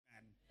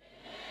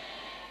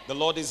The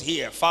Lord is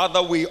here.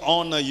 Father, we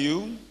honor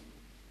you.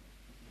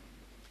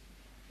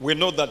 We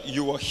know that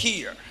you are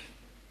here.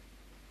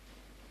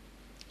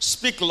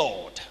 Speak,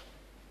 Lord.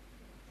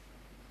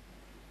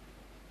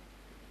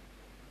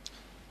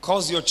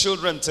 Cause your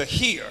children to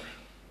hear.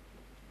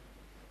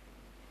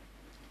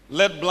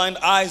 Let blind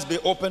eyes be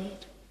opened.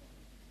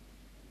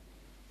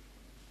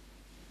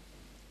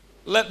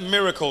 Let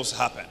miracles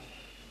happen.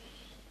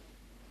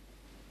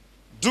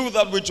 Do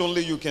that which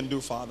only you can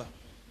do, Father.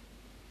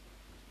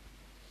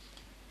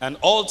 And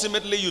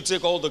ultimately, you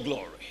take all the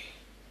glory.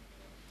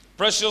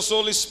 Precious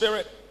Holy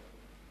Spirit,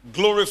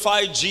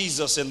 glorify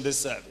Jesus in this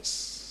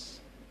service.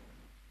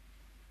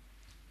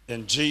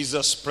 In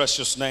Jesus'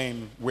 precious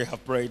name, we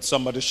have prayed.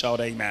 Somebody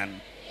shout amen.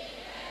 Amen.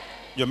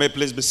 You may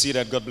please be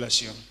seated. God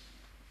bless you.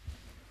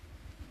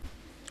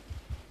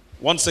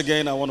 Once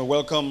again, I want to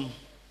welcome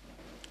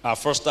our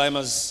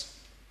first-timers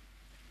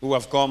who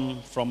have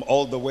come from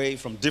all the way,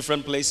 from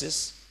different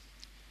places.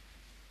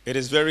 It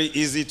is very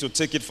easy to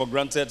take it for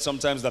granted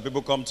sometimes that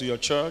people come to your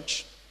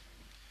church.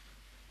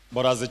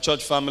 But as a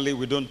church family,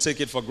 we don't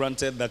take it for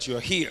granted that you're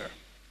here.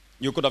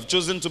 You could have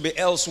chosen to be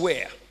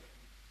elsewhere,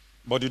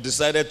 but you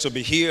decided to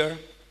be here,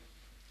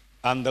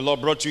 and the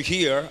Lord brought you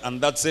here,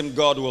 and that same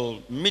God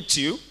will meet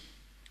you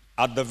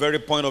at the very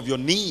point of your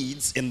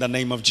needs in the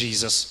name of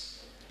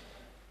Jesus.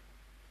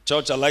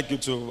 Church, I'd like you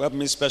to help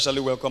me specially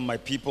welcome my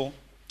people.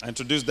 I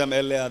introduced them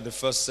earlier at the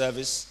first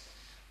service,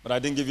 but I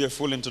didn't give you a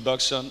full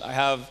introduction. I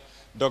have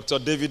Dr.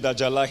 David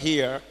Ajala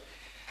here,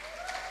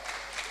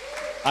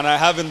 and I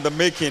have in the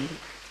making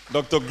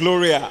Dr.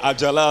 Gloria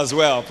Ajala as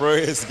well.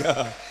 Praise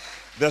God.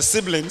 They're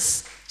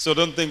siblings, so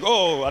don't think,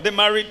 oh, are they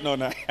married? No.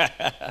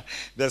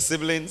 They're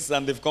siblings,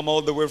 and they've come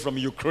all the way from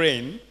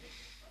Ukraine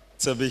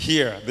to be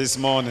here this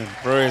morning.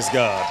 Praise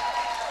God.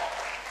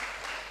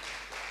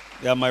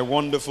 They are my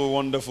wonderful,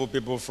 wonderful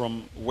people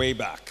from way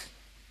back.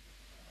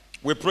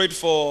 We prayed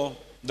for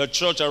the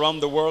church around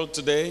the world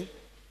today,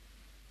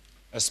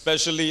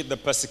 especially the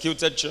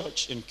persecuted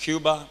church in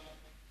Cuba,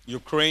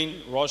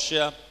 Ukraine,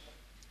 Russia,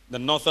 the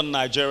northern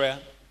Nigeria.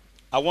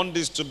 I want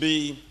this to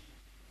be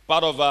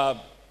part of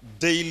our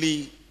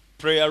daily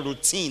prayer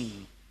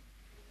routine.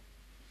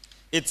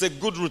 It's a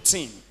good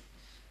routine.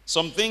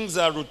 Some things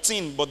are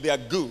routine, but they are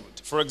good.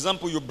 For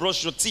example, you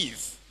brush your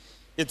teeth.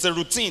 It's a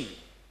routine.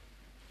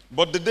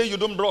 But the day you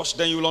don't brush,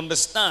 then you will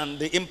understand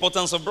the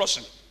importance of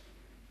brushing,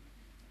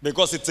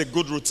 because it's a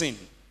good routine.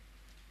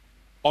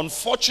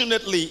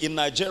 Unfortunately, in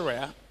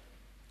Nigeria,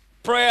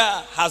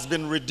 prayer has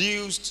been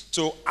reduced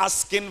to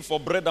asking for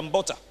bread and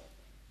butter.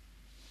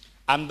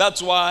 And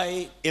that's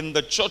why in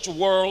the church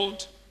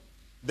world,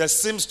 there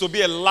seems to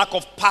be a lack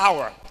of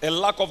power, a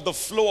lack of the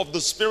flow of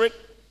the Spirit,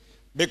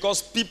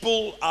 because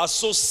people are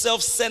so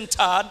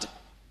self-centered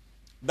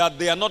that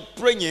they are not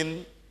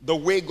praying the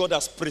way God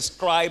has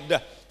prescribed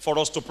for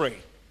us to pray.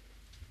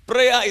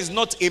 Prayer is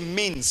not a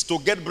means to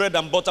get bread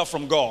and butter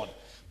from God.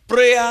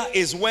 Prayer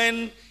is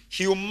when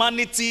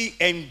humanity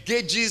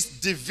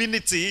engages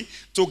divinity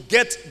to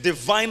get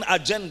divine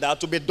agenda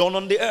to be done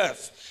on the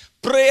earth.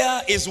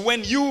 Prayer is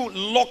when you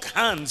lock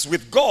hands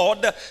with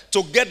God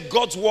to get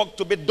God's work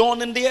to be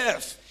done in the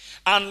earth.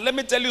 And let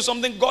me tell you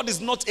something, God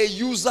is not a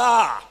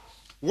user.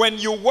 When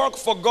you work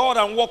for God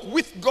and work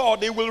with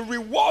God, He will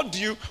reward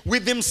you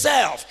with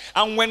Himself.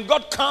 And when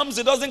God comes,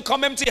 He doesn't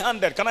come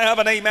empty-handed. Can I have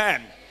an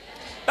amen?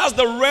 That's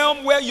the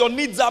realm where your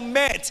needs are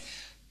met.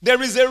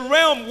 There is a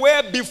realm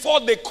where before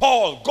they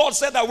call, God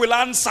said, I will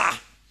answer.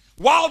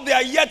 While they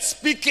are yet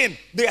speaking,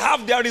 they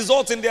have their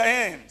results in their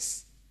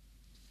hands.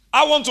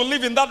 I want to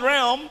live in that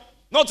realm,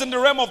 not in the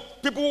realm of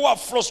people who are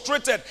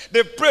frustrated.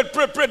 They've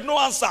prayed, no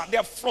answer. They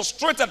are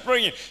frustrated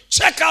praying.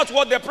 Check out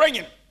what they're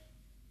praying.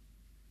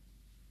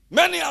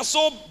 Many are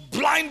so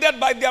blinded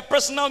by their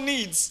personal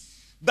needs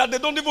that they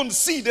don't even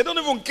see, they don't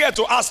even care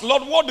to ask,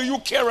 Lord, what do you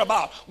care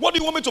about? What do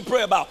you want me to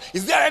pray about?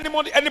 Is there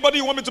anybody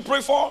you want me to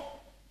pray for?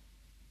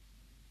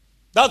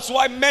 That's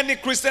why many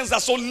Christians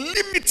are so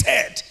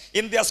limited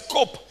in their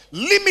scope,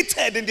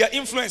 limited in their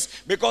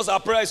influence, because our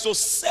prayer is so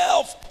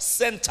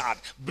self-centered.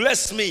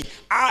 Bless me,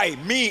 I,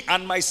 me,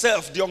 and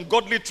myself, the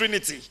ungodly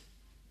trinity.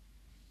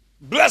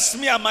 Bless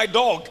me and my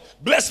dog.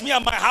 Bless me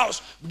and my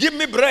house. Give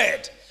me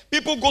bread.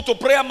 People go to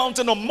prayer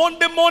mountain on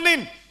Monday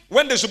morning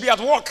when they should be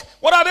at work.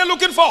 What are they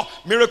looking for?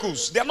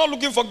 Miracles. They are not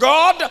looking for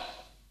God.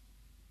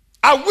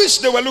 I wish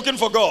they were looking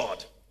for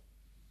God.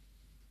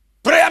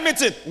 Prayer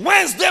meeting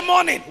Wednesday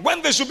morning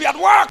when they should be at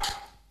work.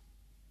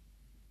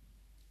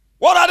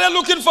 What are they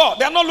looking for?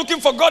 They are not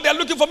looking for God. They are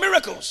looking for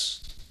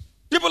miracles.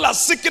 People are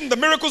seeking the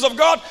miracles of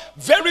God.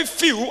 Very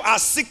few are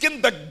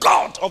seeking the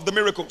God of the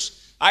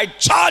miracles. I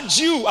charge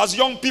you as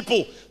young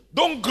people,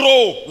 don't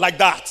grow like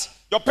that.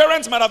 Your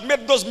parents might have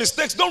made those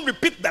mistakes. Don't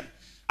repeat them.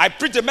 I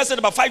preached a message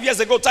about 5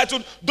 years ago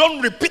titled,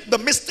 Don't Repeat the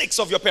Mistakes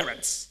of Your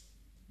Parents.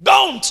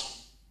 Don't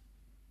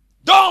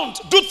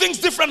do things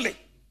differently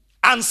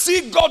and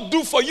see God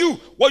do for you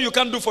what you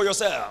can't do for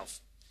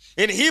yourself.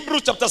 In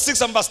Hebrews chapter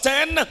 6 and verse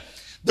 10,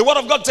 the word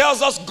of God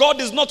tells us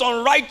God is not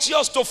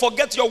unrighteous to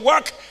forget your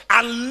work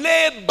and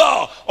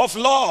labor of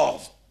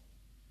love.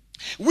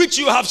 which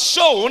you have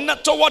shown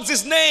towards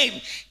his name,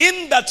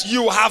 in that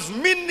you have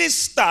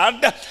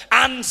ministered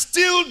and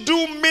still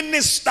do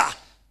minister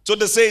to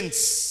the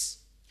saints.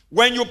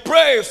 When you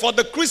pray for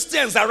the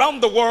Christians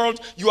around the world,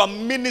 you are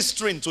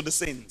ministering to the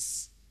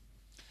saints.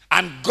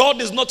 And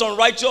God is not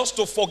unrighteous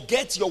to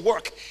forget your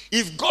work.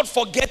 If God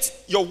forgets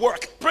your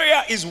work,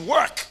 prayer is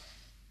work.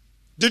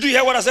 Did you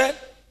hear what I said?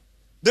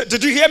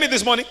 Did you hear me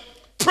this morning?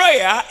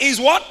 Prayer is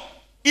what?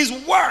 Is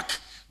work.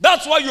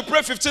 That's why you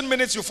pray 15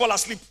 minutes, you fall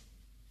asleep.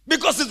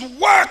 Because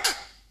it's work.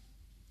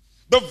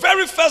 The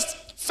very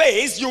first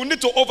phase you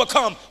need to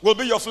overcome will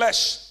be your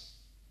flesh.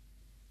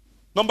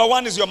 Number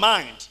one is your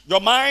mind.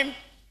 Your mind,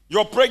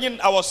 you're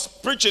praying. I was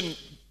preaching,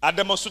 I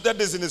demonstrated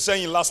this in the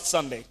saying last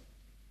Sunday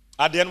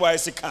at the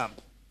NYSC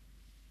camp.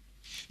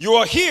 You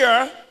are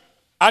here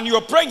and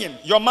you're praying.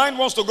 Your mind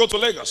wants to go to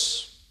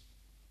Lagos.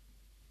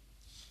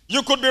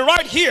 You could be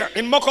right here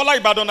in Mokola,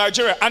 Ibadan,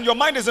 Nigeria, and your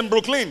mind is in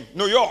Brooklyn,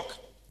 New York.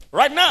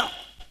 Right now.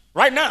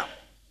 Right now.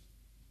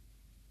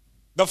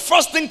 The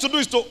first thing to do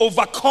is to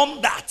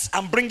overcome that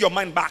and bring your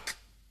mind back.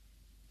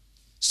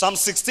 Psalm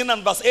 16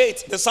 and verse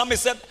 8, the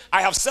psalmist said,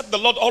 I have set the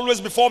Lord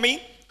always before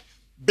me.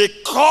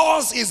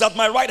 Because he's at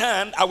my right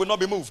hand, I will not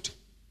be moved.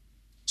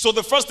 So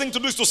the first thing to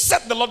do is to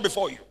set the Lord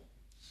before you.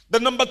 The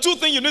number two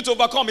thing you need to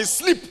overcome is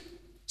sleep.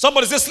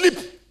 Somebody say sleep.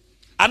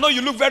 I know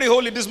you look very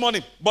holy this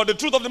morning, but the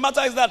truth of the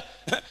matter is that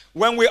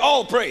when we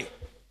all pray,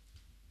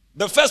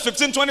 the first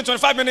 15, 20,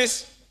 25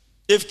 minutes,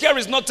 if care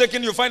is not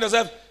taken, you find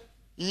yourself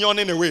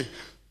yawning away.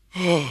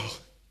 And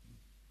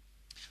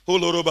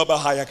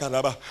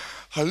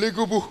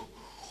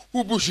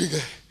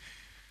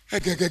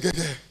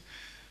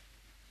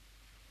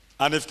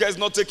if care is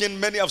not taken,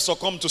 many have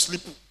succumbed to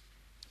sleep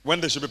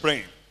when they should be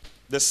praying.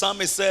 The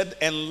psalmist said,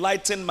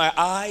 enlighten my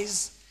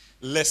eyes,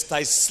 lest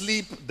I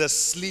sleep the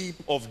sleep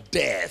of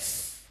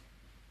death.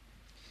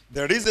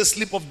 There is a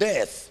sleep of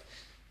death.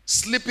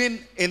 Sleeping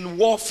in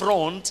war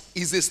front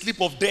is a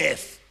sleep of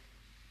death.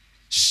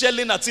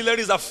 Shelling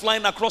artilleries are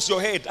flying across your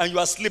head and you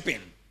are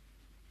sleeping.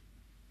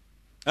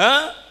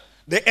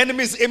 The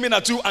enemy is aiming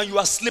at you and you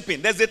are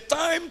sleeping. There's a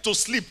time to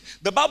sleep.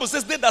 The Bible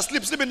says they that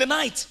sleep, sleep in the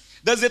night.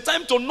 There's a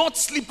time to not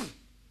sleep.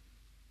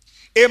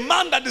 A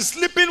man that is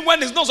sleeping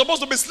when he's not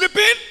supposed to be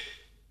sleeping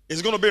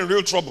is going to be in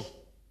real trouble.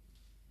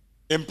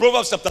 In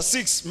Proverbs chapter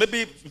 6,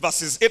 maybe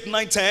verses 8,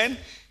 9, 10,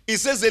 it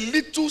says a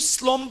little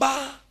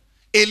slumber,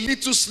 a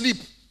little sleep,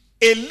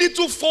 a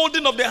little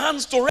folding of the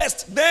hands to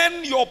rest.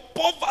 Then your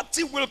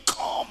poverty will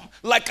come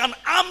like an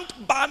armed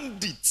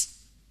bandit.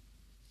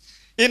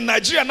 In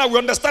Nigeria now we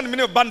understand the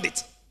meaning of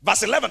bandit.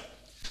 Verse 11.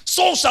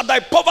 So shall thy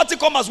poverty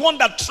come as one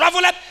that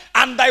traveleth,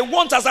 and thy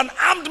want as an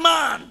armed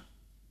man.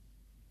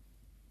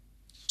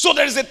 So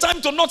there is a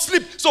time to not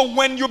sleep. So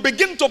when you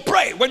begin to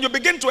pray, when you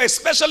begin to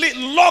especially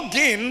log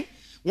in,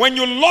 when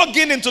you log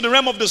in into the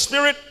realm of the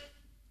spirit,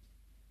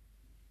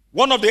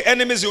 one of the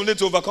enemies you need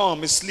to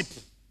overcome is sleep.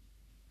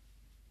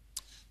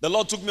 The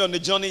Lord took me on a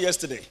journey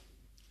yesterday.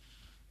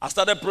 I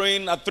started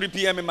praying at 3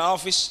 p.m. in my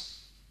office.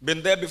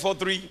 Been there before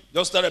 3.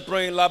 Just started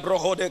praying.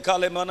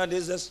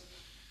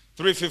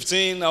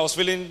 3:15. I was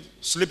feeling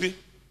sleepy.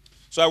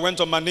 So I went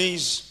on my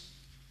knees.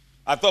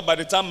 I thought by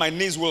the time my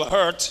knees will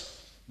hurt,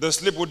 the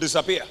sleep would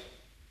disappear.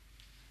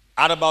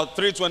 At about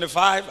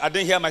 3:25, I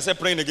didn't hear myself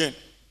praying again.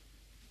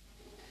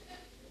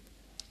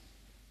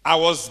 I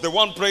was the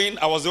one praying.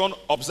 I was the one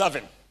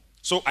observing.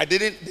 So I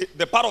didn't,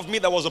 the part of me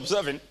that was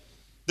observing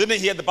didn't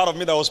hear the part of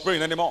me that was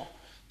praying anymore.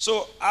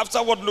 So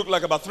after what looked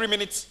like about 3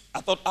 minutes,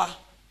 I thought,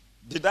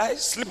 did I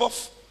sleep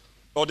off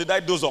or did I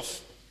doze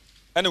off?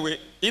 Anyway,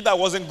 either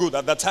wasn't good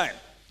at that time.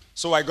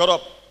 So I got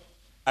up.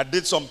 I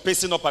did some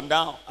pacing up and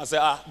down. I said,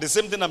 the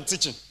same thing I'm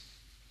teaching.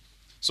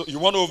 So you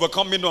want to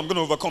overcome me? No, I'm going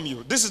to overcome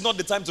you. This is not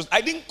the time to,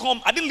 I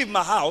didn't leave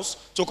my house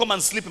to come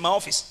and sleep in my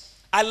office.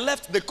 I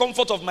left the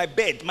comfort of my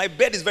bed. My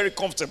bed is very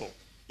comfortable.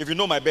 If you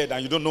know my bed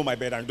and you don't know my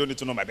bed and you don't need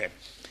to know my bed.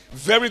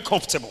 Very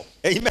comfortable.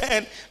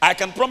 Amen. I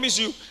can promise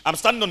you, I'm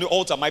standing on the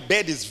altar. My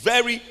bed is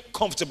very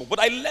comfortable. But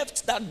I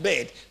left that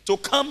bed to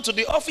come to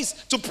the office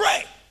to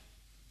pray.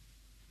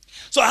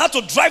 So I had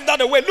to drive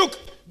that away. Look,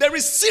 there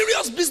is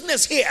serious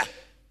business here.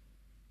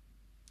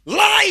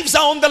 Lives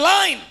are on the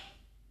line.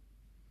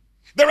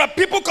 There are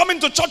people coming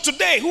to church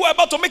today who are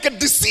about to make a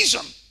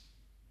decision.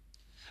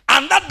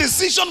 And that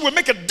decision will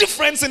make a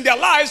difference in their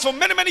lives for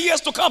many, many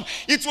years to come.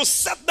 It will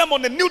set them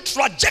on a new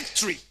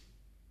trajectory.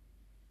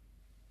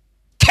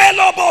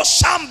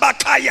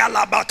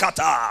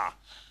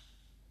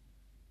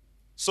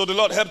 So the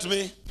Lord helped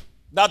me.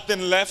 That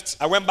thing left.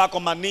 I went back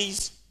on my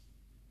knees.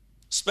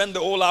 Spent the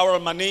whole hour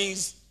on my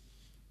knees.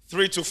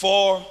 3 to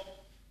 4.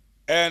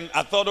 And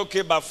I thought,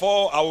 okay, by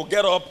 4 I will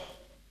get up.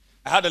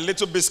 I had a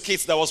little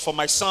biscuit that was for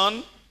my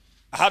son.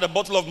 I had a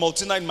bottle of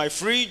Maltina in my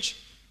fridge.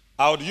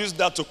 I would use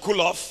that to cool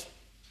off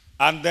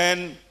and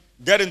then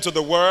get into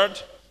the word.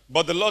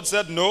 But the Lord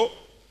said, no,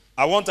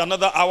 I want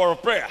another hour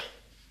of prayer.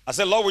 I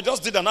said, Lord, we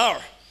just did an hour.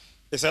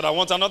 He said, I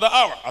want another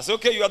hour. I said,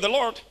 okay, you are the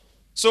Lord.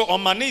 So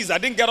on my knees, I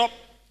didn't get up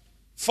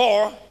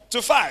 4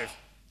 to 5.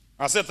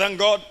 I said, thank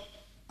God.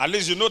 At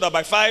least you know that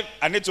by 5,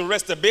 I need to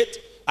rest a bit.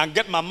 and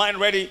get my mind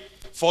ready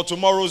for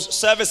tomorrow's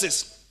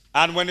services.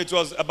 And when it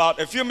was about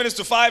a few minutes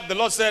to 5, the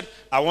Lord said,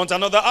 I want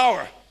another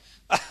hour.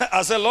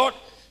 I said, Lord,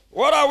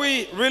 what are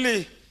we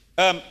really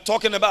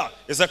talking about?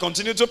 He said,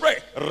 continue to pray.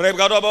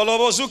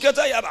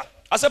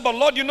 I said, but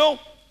Lord, you know,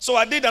 so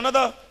I did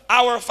another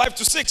hour, 5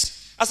 to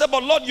 6. I said,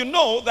 but Lord, you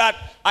know that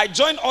I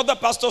joined other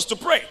pastors to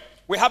pray.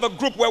 We have a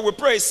group where we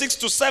pray 6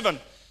 to 7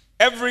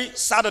 every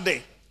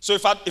Saturday. So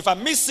if I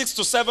miss 6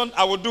 to 7,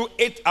 I will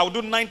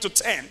do 9 to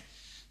 10.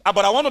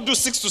 But I want to do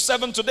 6 to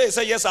 7 today.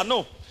 Say yes or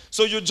no.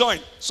 So you join.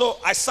 So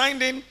I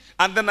signed in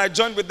and then I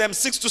joined with them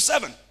 6 to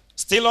 7.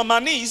 Still on my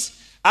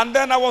knees. And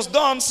then I was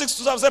done 6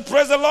 to 7. I said,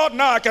 praise the Lord,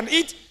 now I can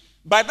eat.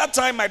 By that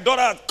time, my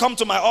daughter had come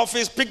to my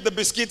office, picked the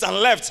biscuits and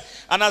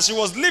left. And as she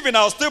was leaving,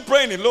 I was still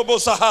praying in Lobo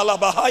Sahala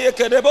Bahaya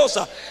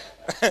Kedebosa.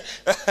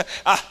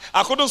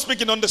 I couldn't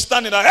speak in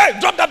understanding. Hey,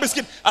 drop that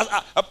biscuit.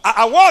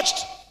 I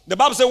watched. The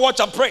Bible said,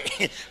 watch and pray.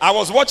 I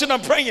was watching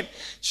and praying.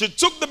 She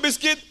took the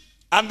biscuit,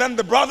 and then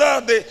the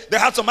brother, they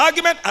had some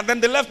argument, and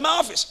then they left my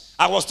office.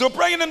 I was still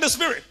praying in the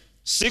spirit.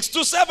 6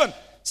 to 7.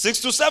 6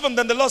 to 7.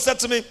 Then the Lord said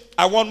to me,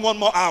 I want one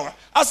more hour.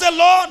 I said,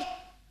 Lord,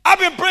 I've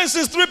been praying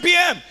since 3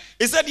 p.m.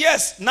 He said,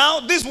 yes, now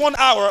this 1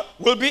 hour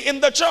will be in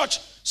the church.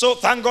 So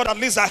thank God, at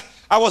least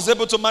I was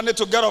able to manage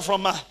to get up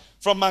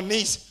from my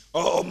knees.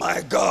 Oh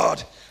my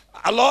God.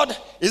 Lord,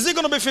 is it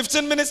going to be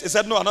 15 minutes? He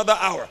said, no, another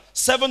hour.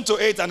 7 to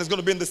 8, and it's going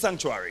to be in the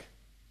sanctuary.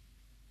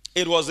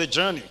 It was a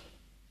journey.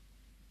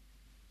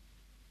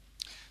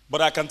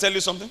 But I can tell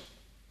you something.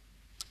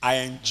 I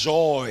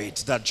enjoyed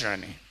that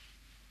journey.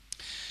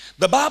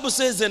 The Bible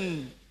says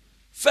in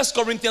 1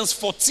 Corinthians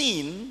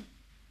 14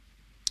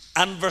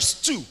 and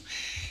verse 2,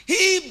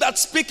 he that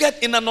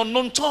speaketh in an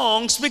unknown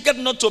tongue speaketh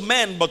not to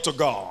men but to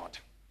God.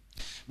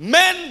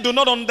 Men do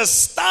not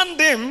understand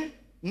him.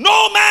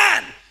 No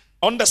man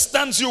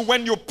understands you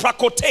when you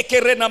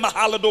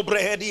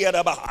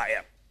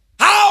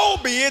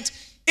howbeit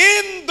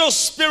in the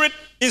spirit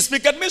he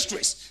speaketh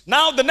mysteries.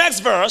 Now the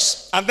next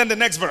verse, and then the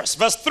next verse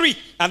 3,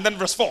 and then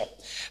verse 4.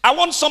 I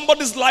want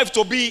somebody's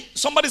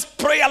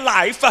prayer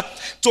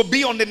life to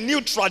be on a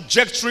new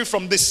trajectory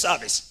from this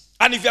service.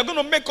 And if you're going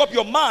to make up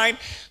your mind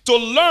to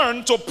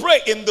learn to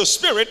pray in the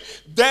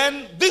spirit,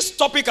 then this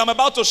topic I'm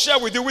about to share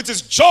with you, which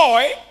is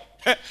joy,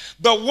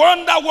 the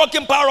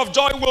wonder-working power of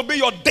joy, will be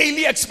your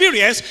daily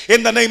experience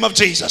in the name of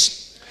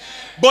Jesus.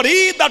 But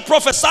he that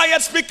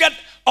prophesieth speaketh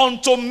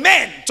unto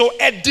men to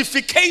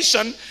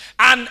edification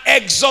and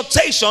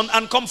exhortation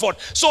and comfort.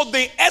 So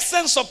the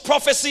essence of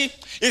prophecy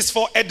is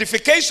for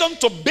edification,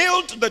 to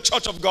build the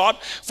church of God,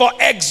 for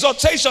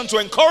exhortation, to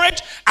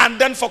encourage,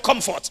 and then for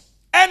comfort.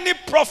 Any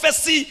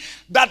prophecy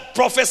that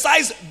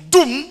prophesies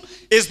doom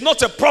is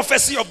not a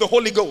prophecy of the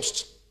Holy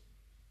Ghost.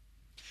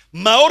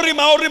 Maori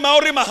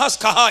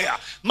Mahaskahaya.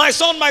 My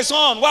son,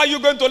 why are you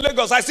going to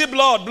Lagos? I see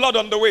blood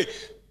on the way.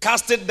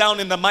 Cast it down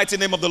in the mighty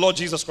name of the Lord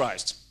Jesus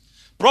Christ.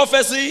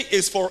 Prophecy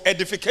is for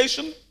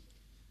edification,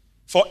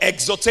 for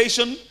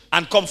exhortation,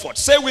 and comfort.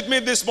 Say with me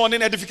this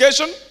morning: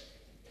 edification,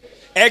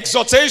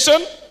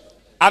 exhortation,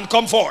 and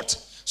comfort.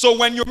 So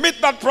when you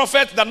meet that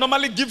prophet that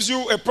normally gives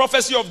you a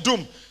prophecy of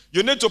doom,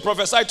 you need to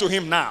prophesy to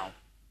him now.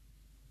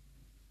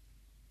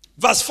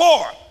 Verse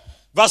 4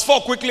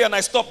 quickly, and I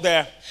stop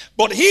there.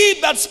 But he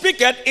that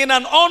speaketh in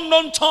an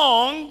unknown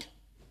tongue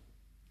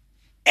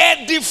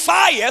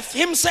edifieth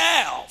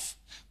himself.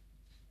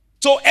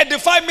 To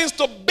edify means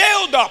to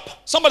build up.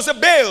 Somebody say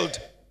build.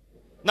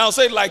 Now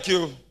say it like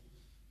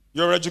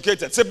you're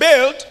educated. Say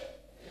build.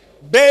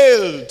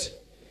 Build.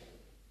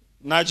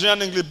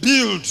 Nigerian English,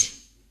 build.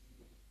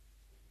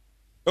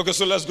 Okay,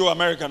 so let's go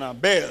American now.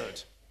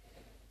 Build.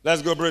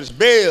 Let's go British.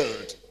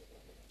 Build.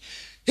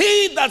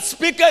 He that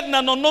speaketh in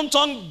an unknown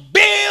tongue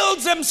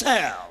builds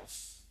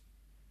himself.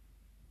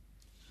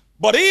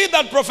 But he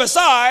that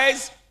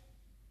prophesies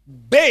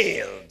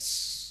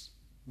builds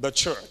the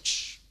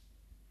church.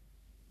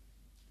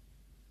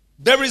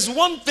 There is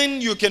one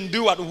thing you can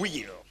do at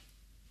will.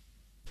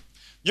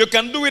 You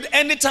can do it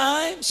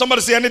anytime.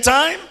 Somebody say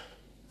anytime.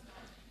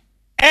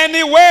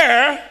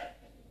 Anywhere.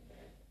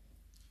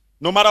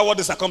 No matter what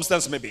the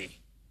circumstance may be.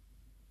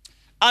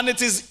 And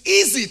it is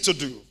easy to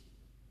do.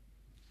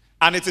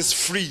 And it is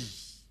free.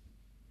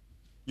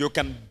 You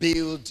can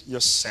build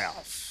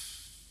yourself.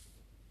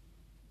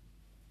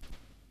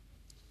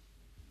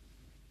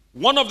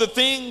 One of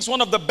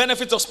the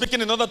benefits of speaking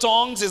in other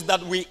tongues is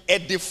that we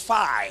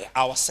edify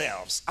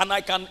ourselves. And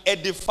I can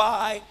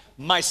edify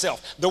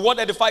myself. The word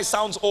edify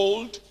sounds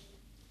old.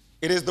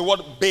 It is the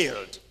word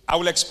build. I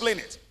will explain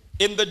it.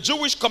 In the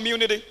Jewish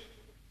community,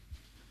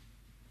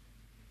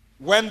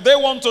 when they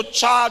want to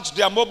charge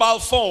their mobile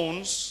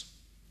phones,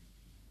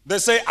 they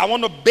say, I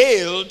want to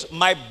build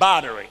my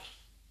battery.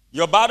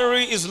 Your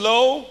battery is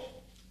low,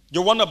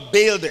 you want to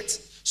build it.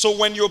 So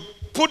when you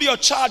put your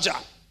charger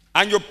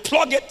and you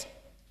plug it,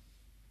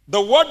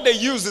 the word they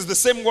use is the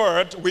same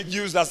word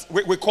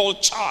we call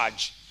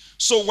charge.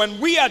 So when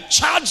we are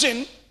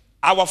charging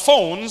our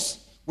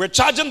phones, We're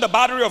charging the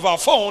battery of our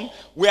phone.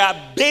 We are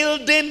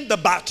building the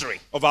battery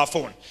of our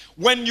phone.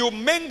 When you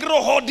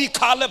mengro hodi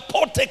kale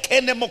pote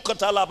kene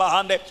mokotala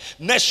bahande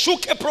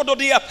neshuke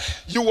prododia,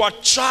 you are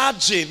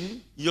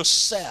charging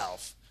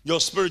yourself, your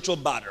spiritual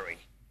battery.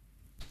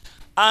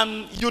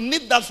 And you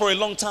need that for a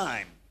long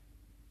time.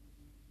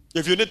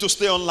 If you need to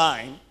stay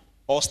online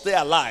or stay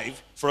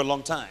alive for a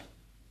long time.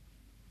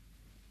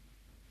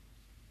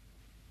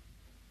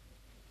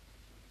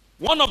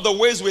 One of the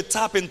ways we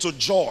tap into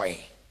joy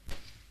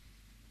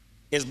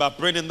is by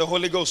praying in the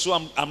Holy Ghost.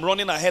 So I'm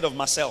running ahead of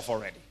myself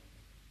already.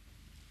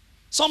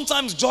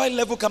 Sometimes joy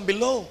level can be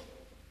low.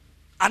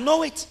 I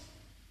know it.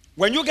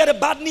 When you get a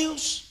bad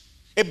news,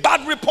 a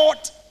bad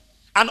report,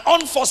 an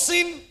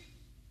unforeseen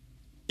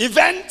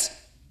event,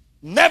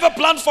 never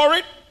planned for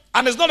it,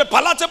 and it's not a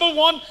palatable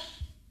one.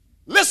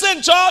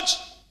 Listen, church,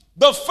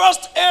 the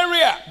first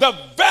area, the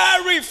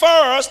very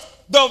first,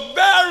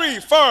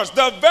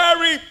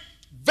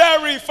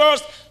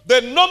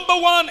 the number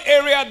one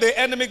area the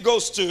enemy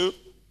goes to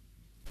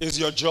is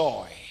your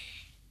joy.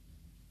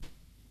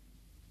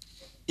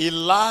 He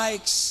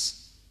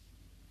likes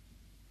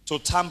to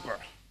tamper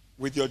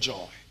with your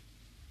joy.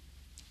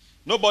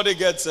 Nobody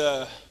gets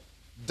a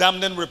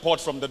damning report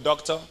from the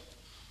doctor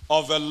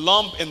of a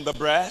lump in the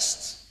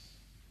breast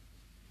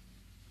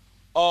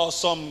or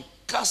some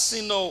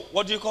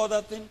what do you call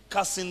that thing?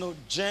 Carcinoma,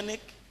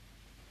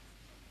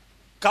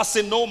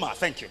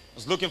 thank you. I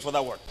was looking for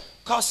that word.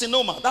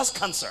 Carcinoma, that's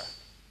cancer.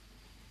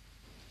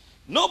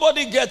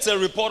 Nobody gets a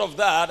report of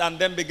that and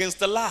then begins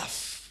to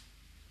laugh.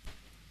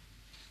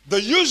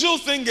 The usual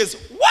thing is,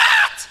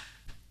 what?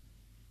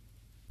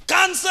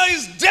 Cancer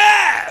is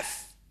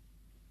death.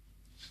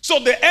 So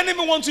the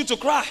enemy wants you to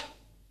cry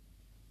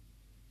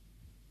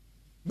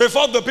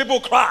before the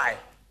people cry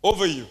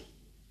over you.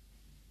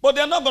 But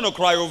they're not going to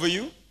cry over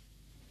you.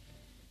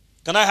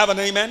 Can I have an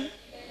amen? Amen?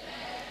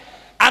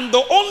 And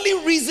the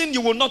only reason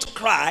you will not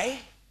cry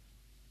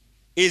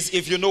is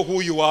if you know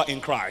who you are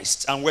in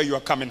Christ and where you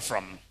are coming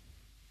from.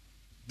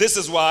 This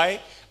is why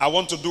I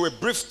want to do a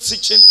brief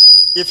teaching.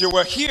 If you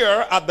were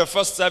here at the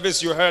first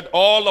service, you heard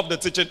all of the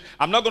teaching.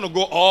 I'm not going to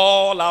go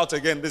all out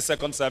again this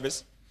second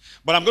service,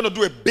 but I'm going to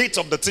do a bit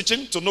of the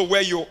teaching to know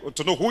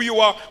who you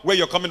are, where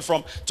you're coming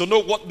from, to know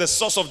what the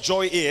source of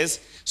joy is,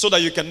 so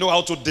that you can know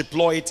how to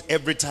deploy it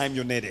every time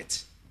you need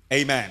it.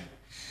 Amen.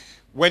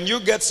 When you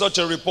get such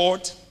a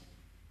report,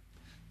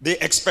 the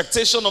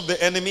expectation of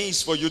the enemy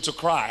is for you to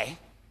cry,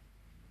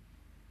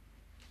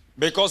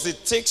 because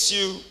it takes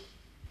you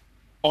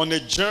on a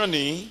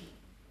journey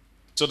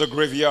to the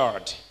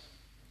graveyard.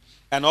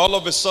 And all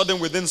of a sudden,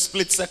 within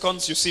split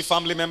seconds, you see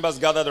family members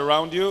gathered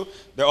around you.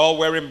 They're all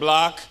wearing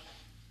black.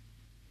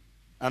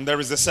 And there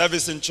is a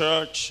service in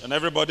church, and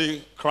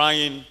everybody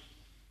crying.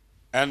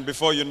 And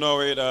before you know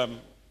it,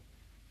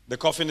 the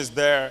coffin is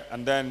there,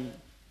 and then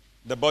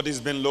the body's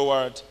been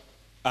lowered,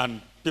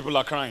 and people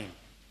are crying.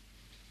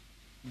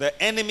 The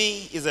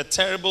enemy is a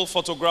terrible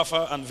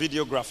photographer and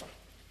videographer.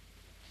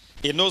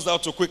 He knows how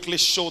to quickly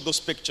show those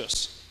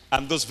pictures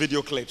and those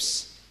video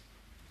clips.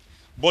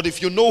 But if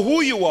you know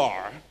who you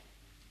are,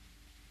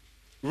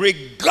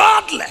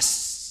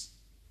 regardless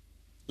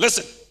of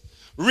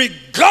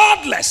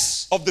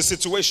the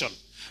situation,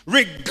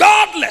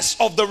 regardless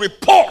of the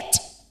report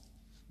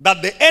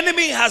that the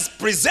enemy has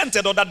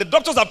presented or that the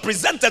doctors have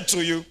presented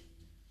to you,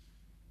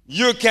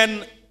 you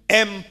can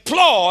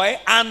employ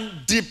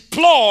and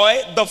deploy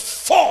the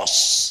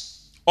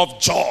force of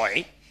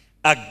joy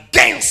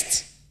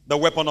against the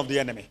weapon of the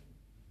enemy.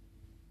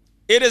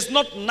 It is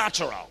not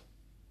natural.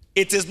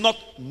 It is not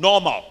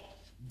normal.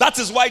 That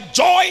is why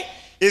joy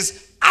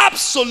is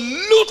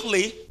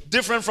absolutely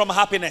different from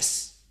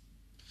happiness.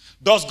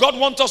 Does God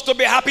want us to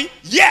be happy?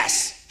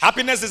 Yes.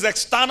 Happiness is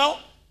external,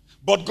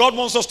 but God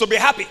wants us to be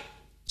happy.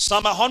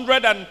 Psalm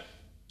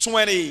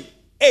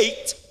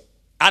 128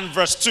 and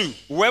verse 2.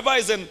 Whoever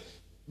is in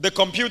the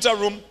computer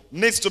room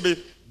needs to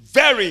be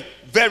very,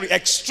 very,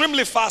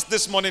 extremely fast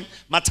this morning.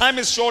 My time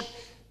is short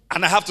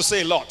and I have to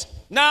say a lot.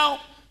 Now,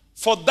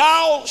 for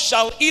thou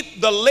shalt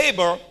eat the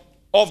labor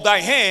of thy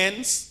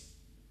hands,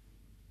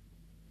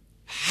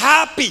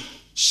 happy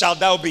shalt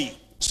thou be.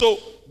 So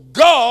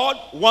God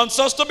wants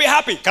us to be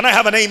happy. Can I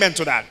have an amen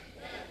to that?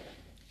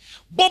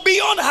 But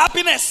beyond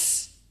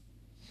happiness,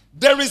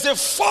 there is a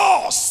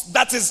force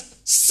that is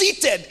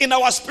seated in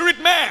our spirit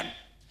man.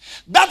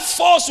 That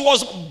force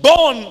was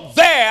born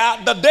there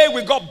the day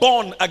we got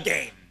born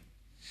again.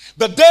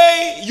 The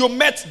day you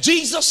met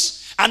Jesus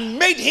and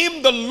made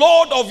him the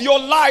Lord of your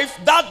life,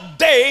 that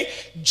day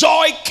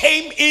joy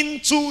came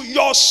into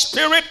your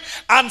spirit,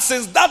 and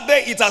since that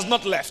day it has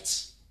not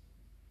left.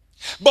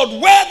 But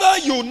whether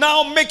you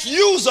now make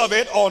use of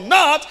it or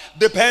not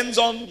depends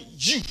on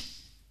you.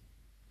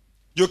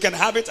 You can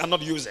have it and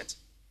not use it.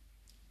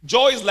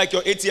 Joy is like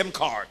your ATM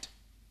card.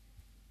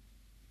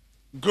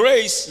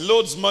 Grace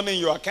loads money in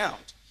your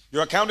account.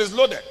 Your account is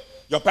loaded.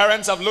 Your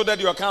parents have loaded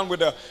your account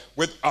with a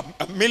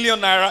million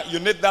naira. You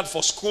need that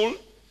for school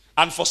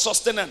and for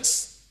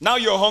sustenance. Now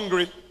you're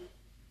hungry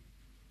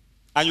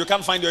and you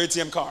can't find your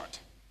ATM card.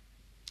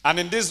 And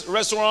in this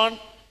restaurant,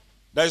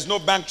 There is no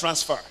bank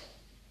transfer.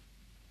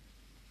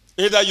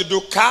 Either you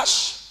do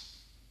cash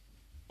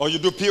or you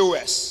do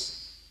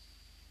POS.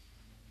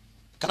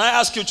 Can I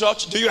ask you,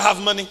 church, do you have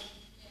money?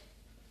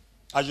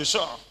 Are you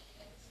sure?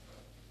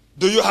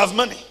 Do you have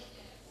money?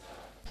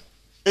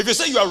 If you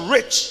say you are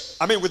rich,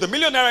 I mean, with the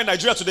millionaire in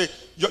Nigeria today,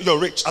 you're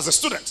rich as a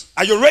student.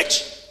 Are you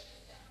rich?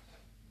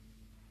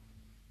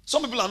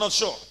 Some people are not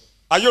sure.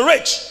 Are you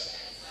rich?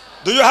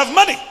 Do you have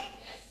money?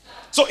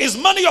 So is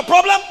money your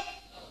problem?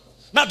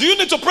 Now, do you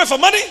need to pray for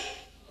money?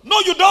 No,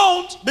 you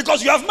don't,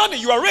 because you have money.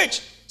 You are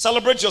rich.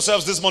 Celebrate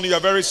yourselves this morning. You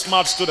are very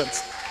smart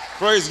students.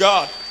 Praise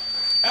God.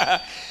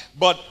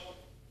 But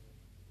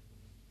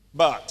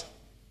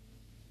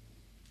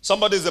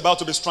somebody is about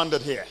to be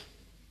stranded here.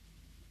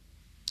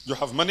 You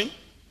have money,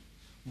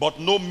 but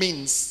no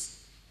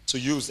means to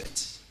use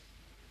it.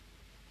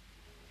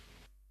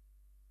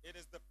 It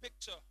is the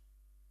picture.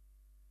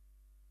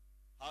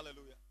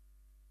 Hallelujah.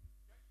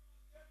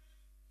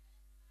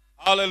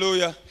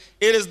 Hallelujah.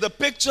 It is the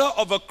picture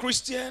of a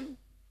Christian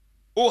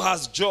who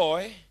has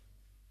joy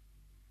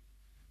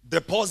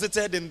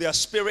deposited in their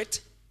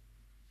spirit,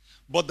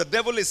 but the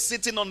devil is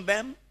sitting on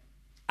them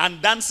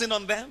and dancing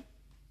on them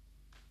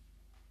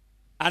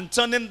and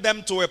turning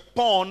them to a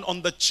pawn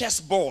on the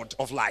chessboard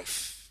of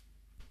life.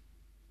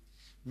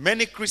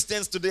 Many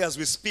Christians today, as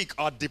we speak,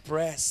 are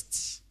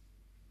depressed.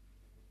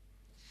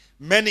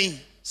 Many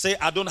say,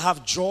 I don't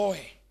have joy.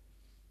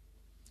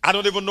 I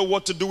don't even know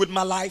what to do with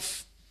my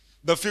life.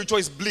 The future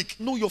is bleak.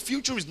 No, your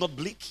future is not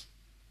bleak.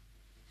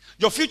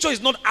 Your future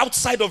is not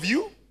outside of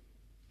you.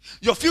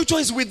 Your future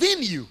is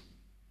within you.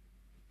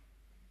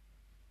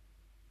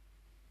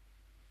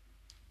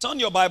 Turn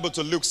your Bible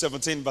to Luke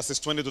 17, verses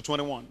 20 to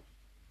 21.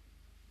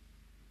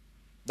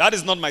 That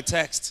is not my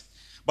text,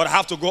 but I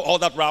have to go all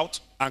that route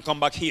and come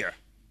back here.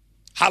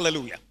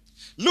 Hallelujah.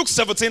 Luke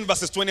 17,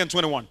 verses 20 and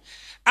 21.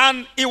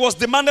 And it was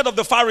demanded of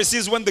the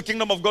Pharisees when the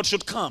kingdom of God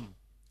should come.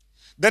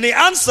 Then he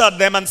answered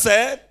them and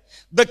said,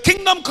 the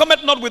kingdom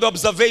cometh not with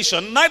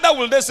observation, neither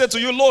will they say to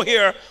you, lo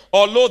here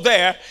or lo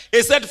there.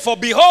 He said, for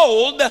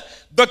behold,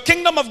 the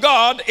kingdom of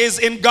God is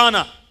in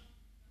Ghana.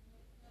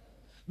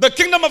 The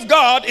kingdom of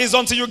God is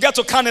until you get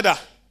to Canada.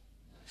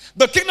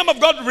 The kingdom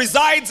of God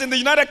resides in the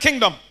United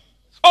Kingdom.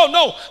 Oh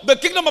no, the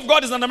kingdom of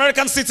God is an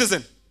American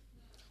citizen.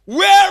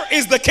 Where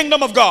is the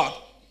kingdom of God?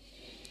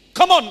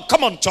 Come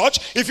on,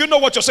 church, if you know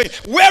what you're saying.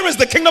 Where is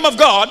the kingdom of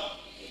God?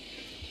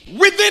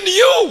 Within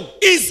you,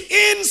 is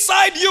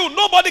inside you.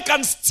 Nobody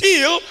can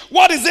steal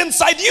what is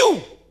inside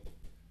you.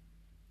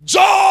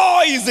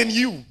 Joy is in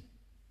you.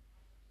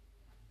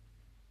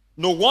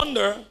 No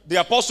wonder the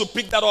apostle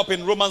picked that up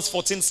in Romans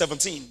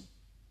 14:17.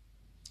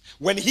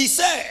 When he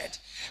said,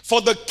 for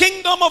the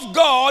kingdom of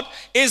God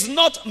is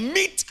not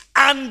meat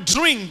and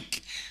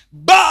drink,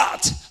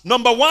 but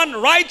number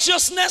one,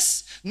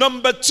 righteousness.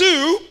 Number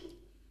two,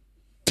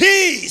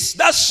 peace.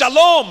 That's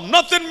shalom.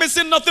 Nothing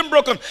missing, nothing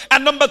broken.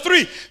 And number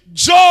three,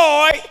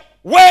 joy.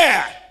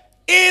 Where?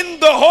 In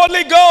the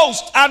Holy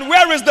Ghost. And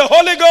where is the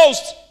Holy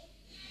Ghost?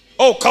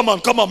 Oh, come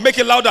on, make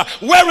it louder.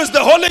 Where is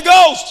the Holy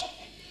Ghost?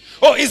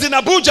 Oh, he's in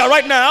Abuja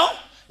right now.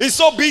 He's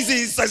so busy,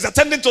 he's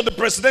attending to the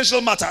presidential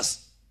matters.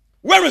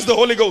 Where is the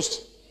Holy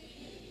Ghost?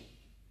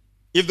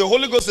 If the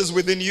Holy Ghost is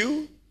within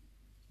you,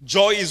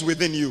 joy is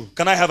within you.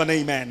 Can I have an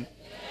amen?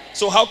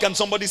 So how can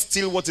somebody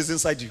steal what is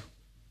inside you?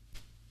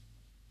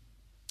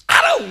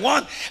 I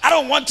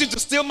don't want you to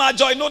steal my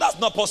joy. No, that's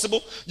not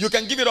possible. You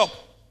can give it up.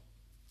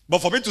 But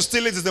for me to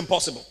steal it is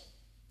impossible.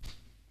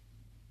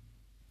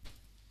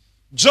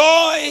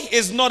 Joy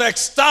is not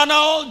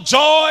external.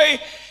 Joy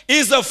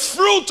is a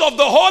fruit of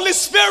the Holy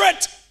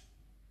Spirit.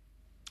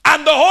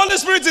 And the Holy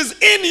Spirit is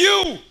in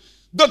you.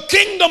 The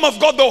kingdom of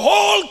God, the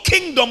whole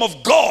kingdom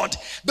of God,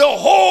 do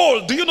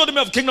you know the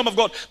meaning of kingdom of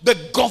God? The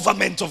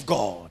government of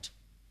God.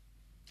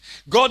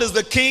 God is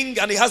the king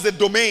and he has the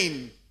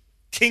domain.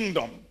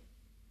 Kingdom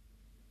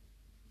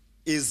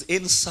is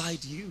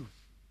inside you.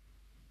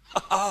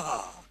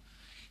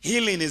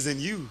 Healing is in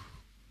you.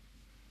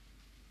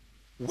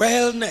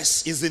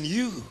 Wellness is in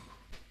you.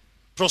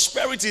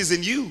 Prosperity is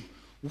in you.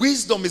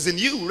 Wisdom is in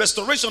you.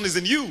 Restoration is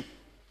in you.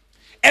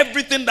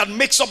 Everything that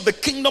makes up the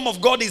kingdom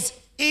of God is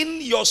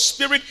in your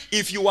spirit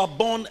if you are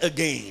born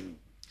again.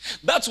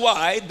 That's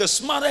why the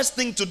smartest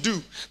thing to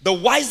do, the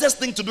wisest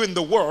thing to do in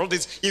the world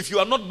is, if you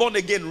are not born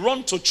again,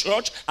 run to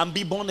church and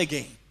be born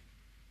again.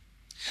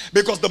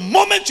 Because the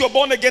moment you're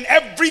born again,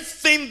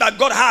 everything that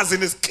God has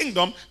in his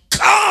kingdom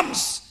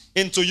comes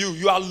into you.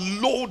 You are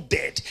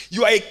loaded.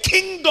 You are a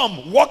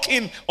kingdom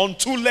walking on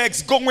two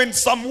legs, going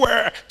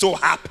somewhere to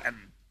happen.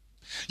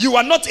 You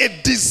are not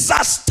a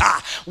disaster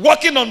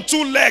walking on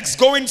two legs,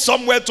 going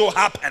somewhere to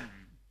happen.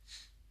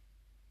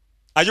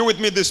 Are you with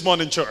me this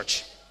morning,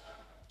 church?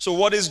 So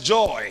what is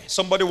joy?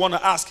 Somebody want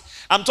to ask.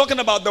 I'm talking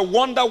about the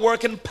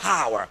wonder-working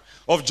power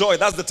of joy.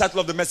 That's the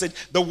title of the message.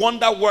 The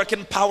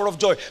wonder-working power of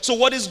joy. So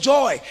what is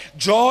joy?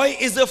 Joy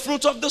is the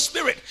fruit of the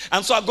Spirit.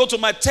 And so I go to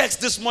my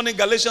text this morning,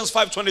 Galatians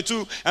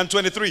 5:22 and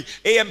 23.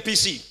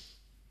 AMPC.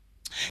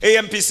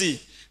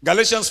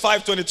 Galatians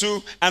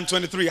 5:22 and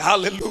 23.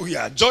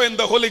 Hallelujah. Joy in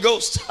the Holy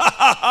Ghost. Ha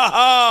ha ha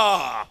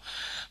ha.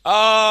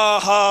 Ah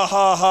ha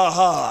ha ha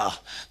ha.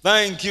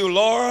 Thank you,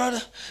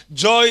 Lord.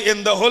 Joy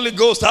in the Holy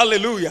Ghost.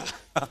 Hallelujah.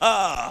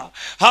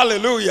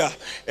 Hallelujah.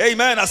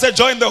 Amen. I said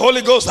joy in the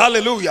Holy Ghost.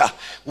 Hallelujah.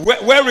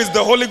 Where is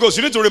the Holy Ghost?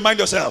 You need to remind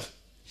yourself.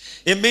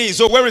 In me.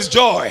 So where is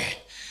joy?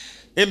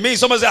 In me.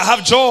 Somebody say I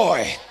have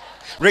joy.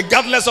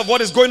 Regardless of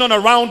what is going on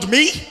around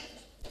me.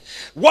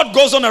 What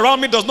goes on around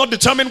me does not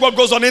determine what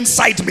goes on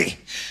inside me.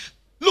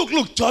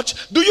 Look,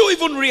 church. Do you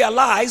even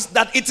realize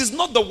that it is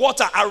not the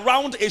water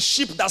around a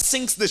ship that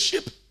sinks the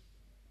ship?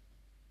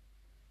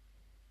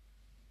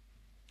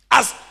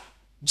 As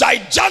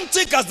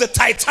gigantic as the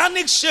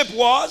Titanic ship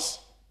was,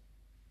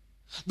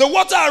 the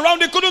water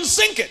around it couldn't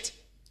sink it.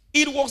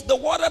 It was the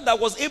water that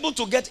was able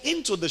to get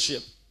into the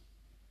ship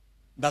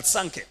that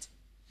sank it.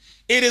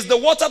 It is the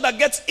water that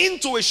gets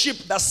into a ship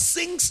that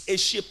sinks a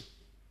ship.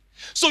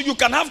 So you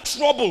can have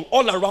trouble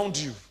all around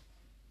you,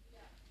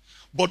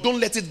 but don't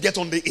let it get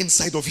on the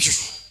inside of you.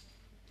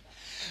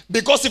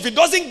 Because if it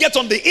doesn't get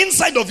on the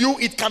inside of you,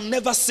 it can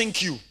never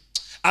sink you.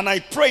 And I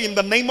pray in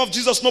the name of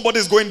Jesus, nobody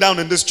is going down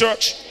in this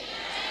church.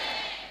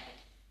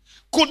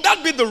 Could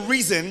that be the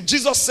reason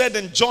Jesus said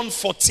in John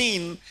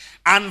 14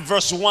 and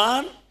verse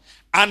 1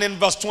 and in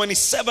verse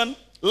 27,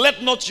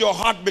 let not your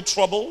heart be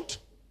troubled?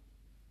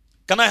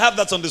 Can I have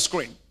that on the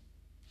screen?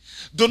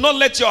 Do not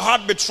let your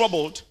heart be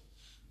troubled.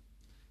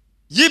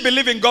 Ye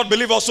believe in God,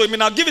 believe also in me.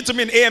 Now give it to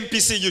me in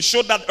AMPC. You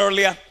showed that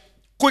earlier.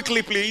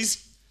 Quickly,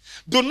 please.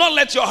 Do not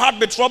let your heart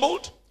be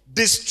troubled,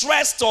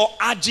 distressed, or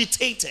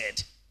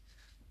agitated.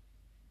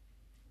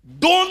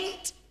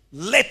 Don't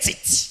let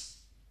it.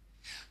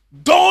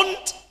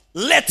 Don't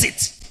let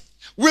it.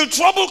 Will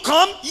trouble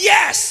come?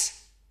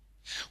 Yes.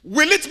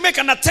 Will it make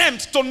an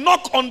attempt to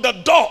knock on the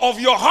door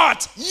of your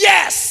heart?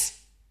 Yes.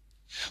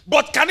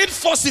 But can it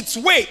force its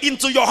way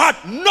into your heart?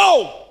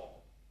 No.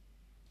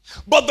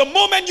 But the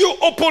moment you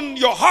open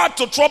your heart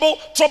to trouble,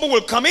 trouble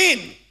will come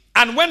in.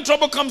 And when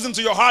trouble comes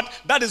into your heart,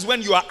 that is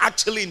when you are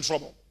actually in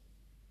trouble.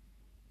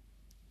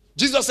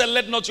 Jesus said,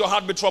 let not your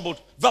heart be troubled.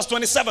 Verse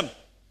 27.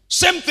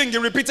 Same thing he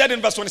repeated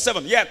in verse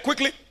 27. Yeah,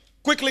 quickly.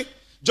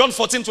 John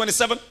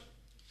 14:27.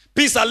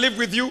 Peace I live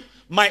with you.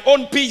 My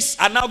own peace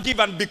I now give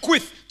and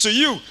bequeath to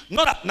you.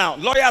 Now,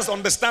 lawyers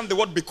understand the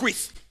word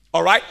bequeath.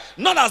 All right?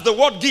 Not as the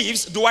word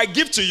gives, do I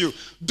give to you.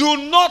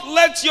 Do not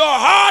let your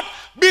heart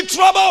be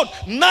troubled.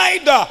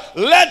 Neither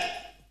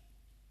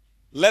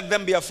let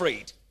them be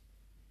afraid.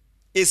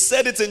 He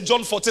said it in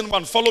John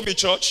 14:1. Follow me,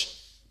 church.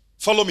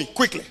 Follow me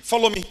quickly.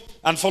 Follow me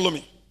and follow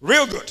me.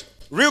 Real good.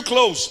 Real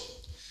close.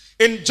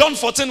 In John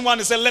 14:1,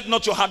 he said, let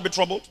not your heart be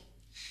troubled.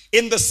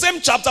 In the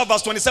same chapter,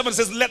 verse 27, it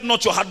says, let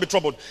not your heart be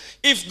troubled.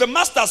 If the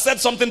master said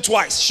something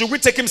twice, should we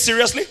take him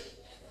seriously?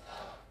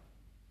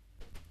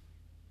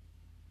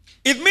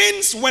 It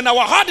means when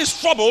our heart is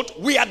troubled,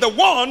 we are the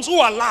ones who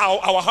allow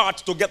our heart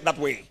to get that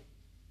way.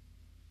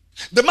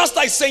 The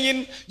master is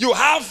saying, you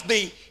have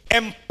the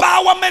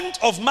empowerment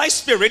of my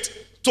spirit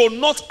to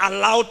not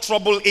allow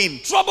trouble in.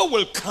 Trouble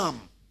will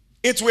come.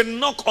 It will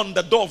knock on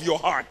the door of your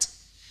heart.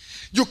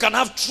 You can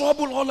have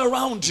trouble all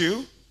around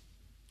you,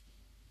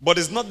 but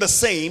it's not the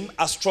same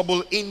as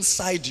trouble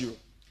inside you.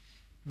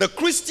 The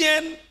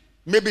Christian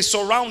may be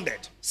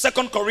surrounded.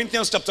 2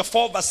 Corinthians chapter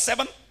 4 verse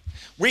 7.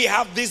 We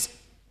have this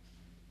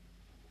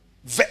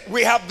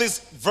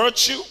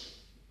virtue.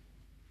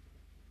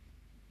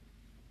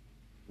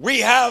 We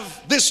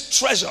have this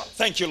treasure,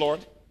 thank you,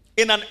 Lord,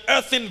 in an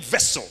earthen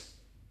vessel,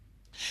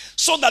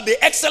 so that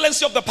the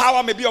excellency of the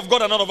power may be of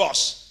God and not of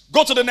us.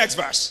 Go to the next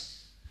verse.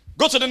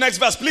 Go to the next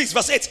verse, please.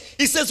 Verse 8.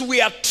 He says,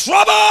 we are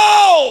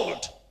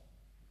troubled.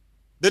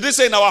 Did he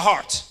say in our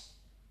heart?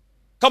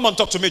 Come on,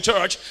 talk to me,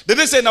 church. Did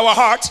he say in our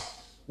heart?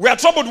 We are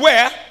troubled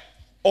where?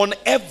 On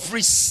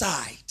every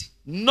side.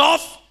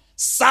 North,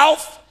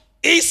 south,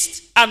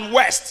 east, and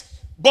west.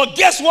 But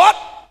guess what?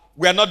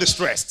 We are not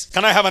distressed.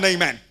 Can I have an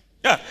amen?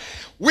 Yeah.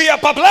 We are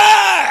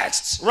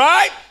perplexed,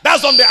 right?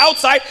 That's on the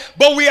outside.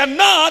 But we are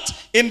not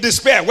in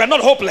despair. We are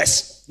not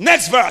hopeless.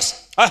 Next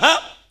verse.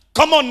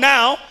 Come on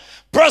now.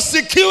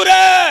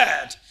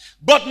 Persecuted,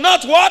 but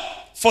not what?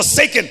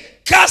 Forsaken.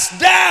 Cast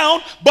down,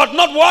 but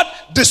not what?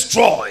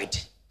 Destroyed.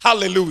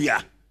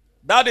 Hallelujah.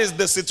 That is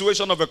the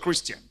situation of a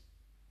Christian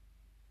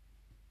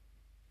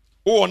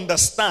who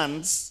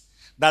understands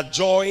that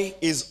joy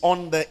is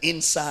on the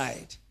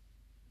inside.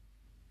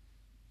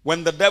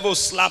 When the devil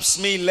slaps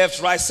me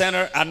left, right,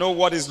 center, I know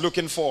what he's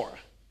looking for.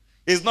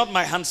 It's not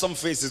my handsome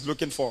face he's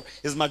looking for.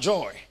 It's my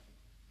joy.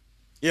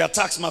 He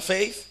attacks my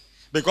faith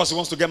because he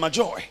wants to get my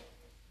joy.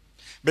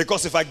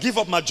 Because if I give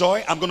up my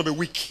joy, I'm going to be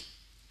weak.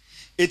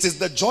 It is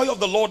the joy of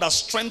the Lord that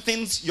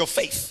strengthens your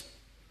faith.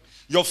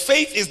 Your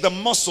faith is the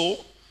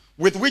muscle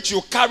with which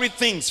you carry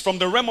things from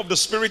the realm of the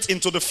spirit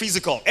into the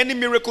physical. Any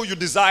miracle you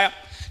desire,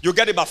 you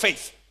get it by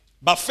faith.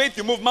 By faith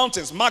you move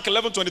mountains. Mark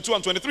 11:22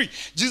 and 23.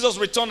 Jesus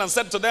returned and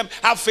said to them,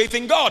 have faith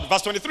in God.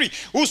 Verse 23.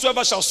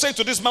 Whosoever shall say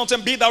to this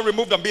mountain, be thou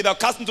removed and be thou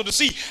cast into the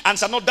sea, and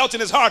shall not doubt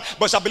in his heart,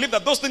 but shall believe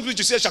that those things which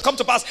he says shall come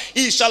to pass,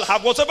 he shall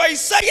have whatsoever he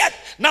saith.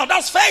 Now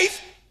that's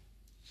faith.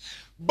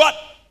 But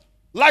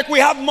like we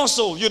have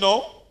muscle, you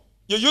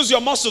use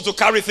your muscle to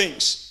carry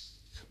things.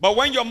 But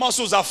when your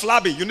muscles are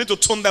flabby, you need to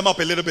tone them up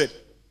a little bit.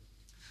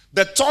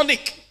 The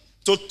tonic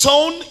to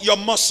tone your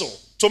muscle,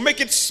 to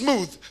make it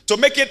smooth, to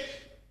make it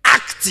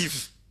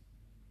active,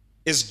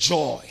 is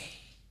joy.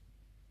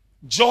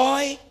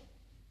 Joy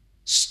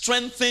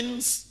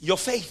strengthens your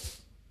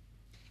faith.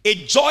 A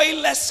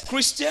joyless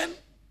Christian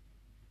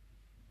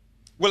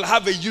will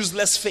have a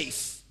useless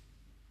faith,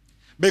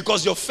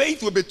 because your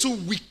faith will be too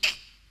weak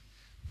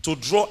to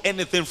draw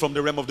anything from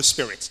the realm of the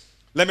spirit.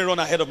 Let me run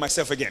ahead of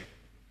myself again.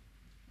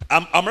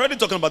 I'm already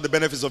talking about the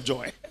benefits of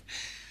joy.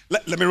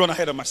 Let me run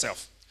ahead of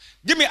myself.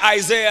 Give me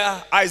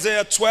Isaiah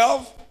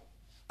 12.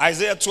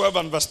 Isaiah 12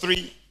 and verse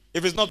 3.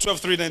 If it's not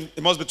 12:3, then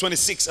it must be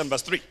 26 and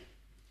verse 3.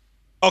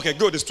 Okay,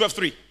 good. It's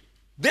 12:3.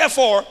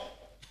 Therefore,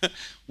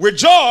 with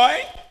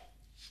joy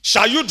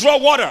shall you draw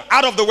water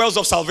out of the wells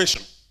of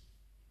salvation.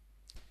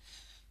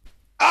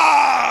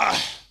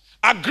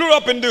 I grew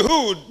up in the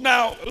hood.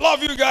 Now, a lot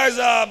of you guys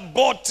are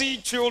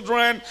bawty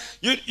children.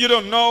 You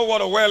don't know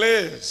what a well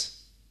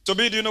is.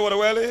 Toby, do you know what a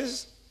well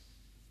is?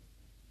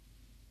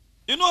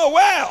 You know a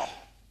well.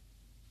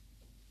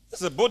 This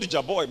is a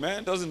Bodija boy,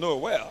 man. Doesn't know a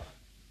well.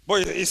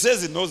 Boy, he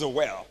says he knows a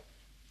well.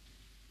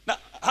 Now,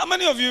 how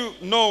many of you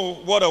know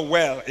what a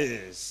well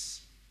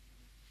is?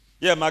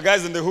 Yeah, my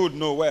guys in the hood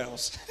know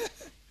wells.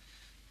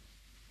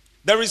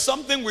 There is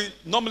something we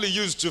normally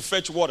use to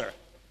fetch water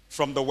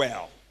from the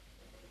well.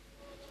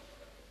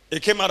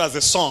 It came out as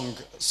a song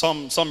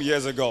some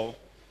years ago.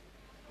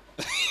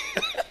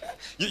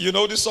 you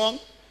know this song?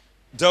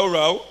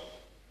 Doro.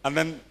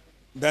 And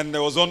then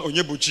there was one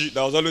Onyebuchi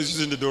that was always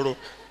using the Doro.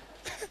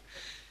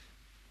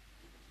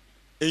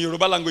 In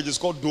Yoruba language, it's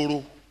called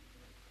Doro.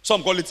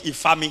 Some call it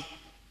Ifami.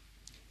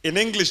 In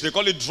English, they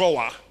call it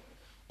drawer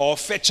or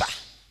fetcher.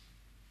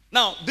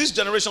 Now, this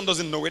generation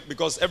doesn't know it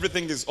because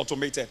everything is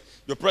automated.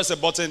 You press a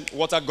button,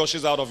 water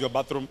gushes out of your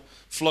bathroom,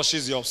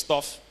 flushes your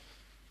stuff.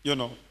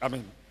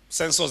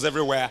 Sensors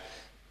everywhere.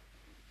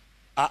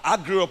 I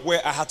grew up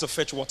where I had to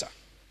fetch water.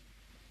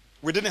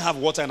 We didn't have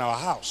water in our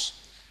house.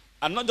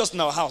 And not just in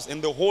our house, in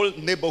the whole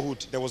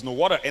neighborhood, there was no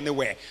water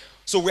anywhere.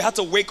 So we had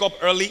to wake up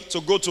early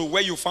to go to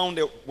where you found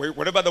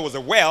wherever there was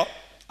a well,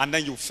 and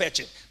then you fetch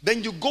it.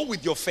 Then you go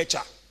with your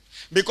fetcher.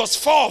 Because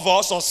 4 of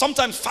us, or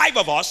sometimes 5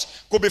 of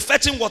us, could be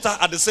fetching water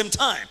at the same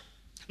time.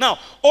 Now,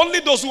 only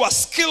those who are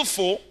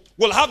skillful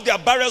will have their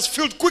barrels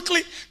filled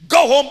quickly,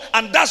 go home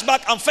and dash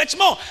back and fetch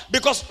more.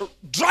 Because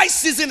dry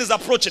season is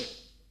approaching.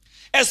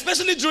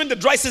 Especially during the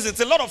dry season,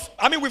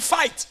 it's we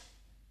fight.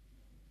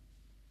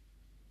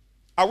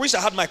 I wish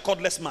I had my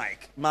cordless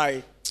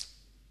mic.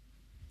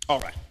 All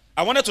right.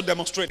 I wanted to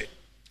demonstrate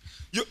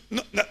it.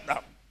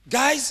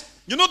 Guys,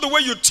 you know the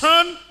way you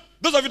turn,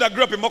 those of you that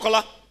grew up in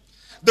Mokola,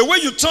 the way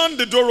you turn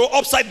the Doro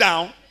upside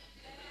down,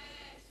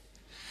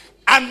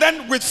 and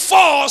then with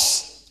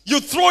force, you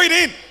throw it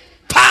in.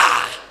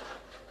 Pa!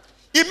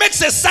 It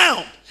makes a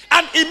sound,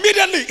 and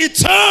immediately it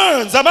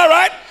turns. Am I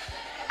right?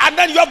 And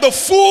then you have the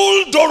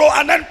full Doro,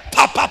 and then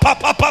pa pa pa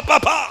pa pa pa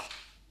pa.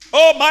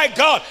 Oh my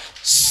God!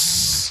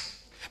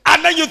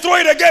 And then you throw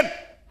it again.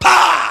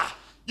 Pa!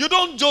 You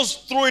don't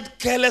just throw it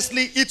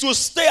carelessly; it will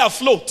stay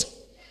afloat.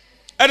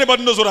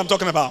 Anybody knows what I'm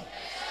talking about?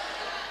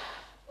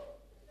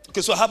 Okay,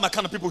 so I have my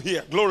kind of people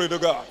here. Glory to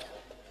God.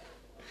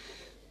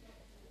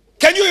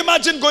 Can you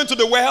imagine going to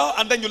the well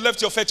and then you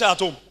left your fetcher at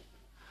home?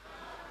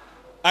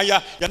 And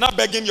you're not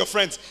begging your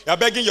friends. You're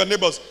begging your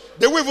neighbors.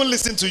 They will even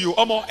listen to you.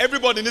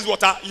 Everybody needs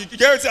water. You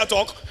get it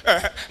talk.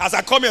 As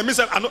I come here,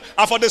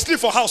 I'm for the sleep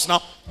for house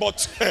now.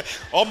 But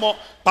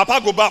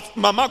Papa go back,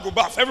 Mama go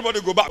back,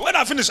 everybody go back. When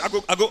I finish, I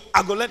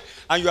go let,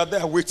 and you are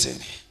there waiting.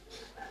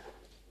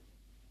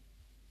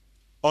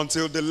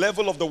 Until the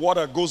level of the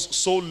water goes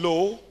so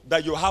low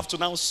that you have to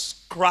now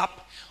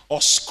scrap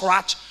or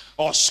scratch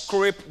or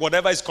scrape,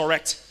 whatever is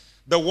correct,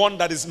 the one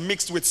that is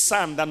mixed with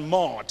sand and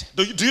mud.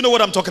 Do you know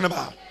what I'm talking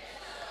about?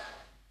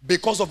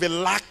 Because of a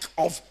lack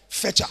of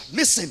fetcher.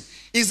 Listen,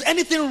 is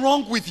anything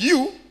wrong with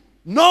you?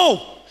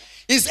 No.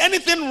 Is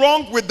anything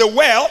wrong with the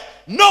well?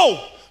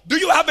 No. Do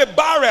you have a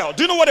barrel?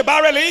 Do you know what a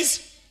barrel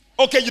is?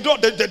 Okay, you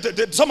don't.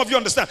 Some of you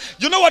understand.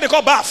 You know what they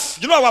call bath?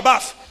 You know our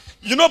bath?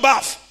 You know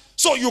bath?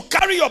 So you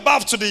carry your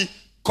bath to the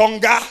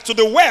conga, to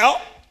the well.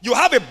 You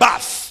have a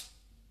bath.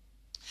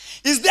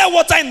 Is there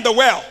water in the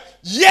well?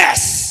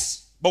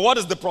 Yes. But what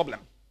is the problem?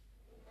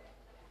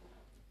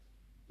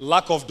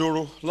 Lack of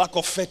Doro, lack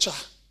of fetcher.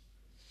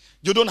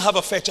 You don't have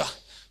a fetcher.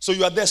 So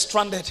you are there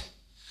stranded.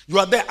 You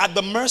are there at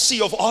the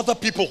mercy of other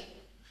people,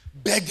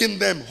 begging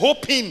them,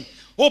 hoping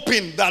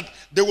that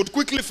they would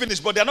quickly finish.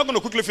 But they are not going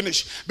to quickly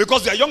finish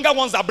because their younger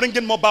ones are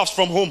bringing more baths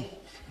from home.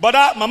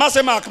 But Mama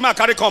say,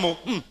 carry come.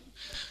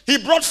 He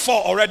brought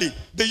 4 already.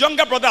 The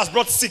younger brother has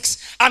brought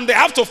 6. And they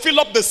have to fill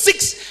up the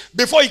 6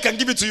 before he can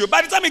give it to you.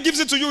 By the time he gives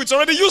it to you, it's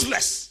already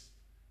useless.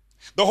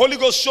 The Holy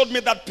Ghost showed me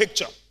that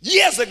picture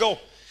years ago.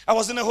 I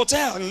was in a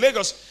hotel in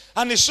Lagos,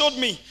 and he showed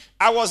me.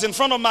 I was in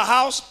front of my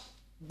house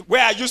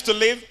where I used to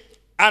live,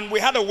 and we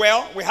had a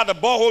well, we had a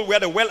borehole, we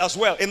had a well as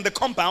well in the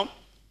compound.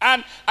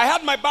 And I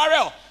had my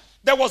barrel.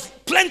 There was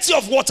plenty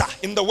of water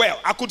in the well.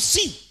 I could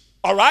see.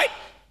 All right?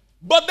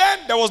 But then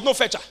there was no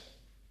fetcher.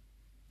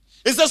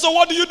 He said, so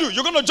what do?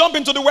 You're going to jump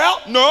into the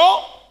well?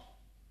 No.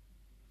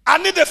 I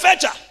need a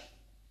fetcher.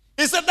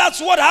 He said, that's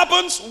what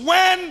happens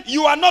when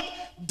you are not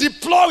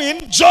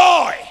deploying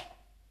joy.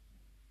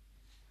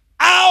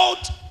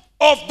 Out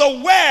of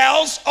the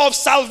wells of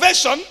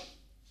salvation,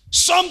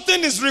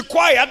 something is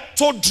required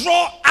to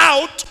draw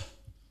out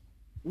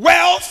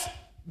wealth,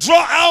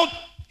 draw out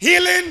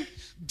healing,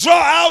 draw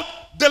out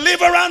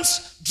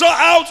deliverance, draw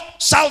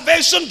out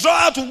salvation, draw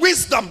out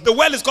wisdom. The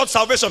well is called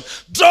salvation.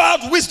 Draw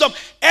out wisdom.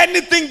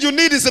 Anything you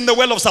need is in the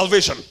well of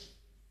salvation.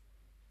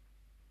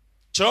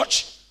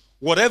 Church,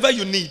 whatever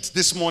you need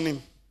this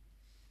morning,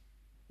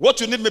 what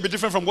you need may be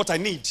different from what I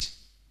need.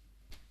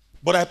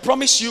 But I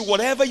promise you,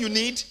 whatever you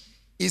need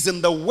is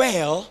in the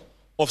well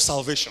of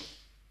salvation.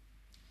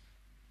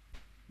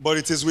 But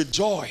it is with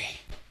joy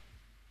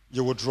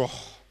you will draw.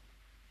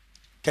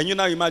 Can you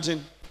now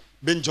imagine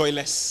being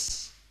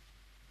joyless?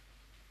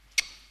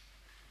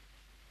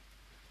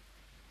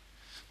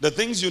 The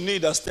things you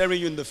need are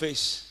staring you in the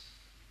face.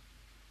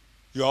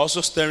 You're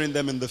also staring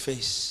them in the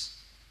face.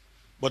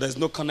 But there's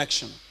no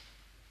connection.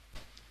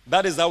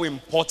 That is how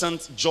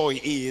important joy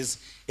is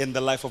in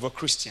the life of a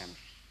Christian.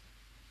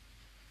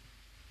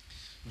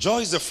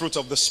 Joy is the fruit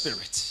of the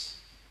Spirit.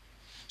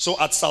 So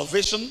at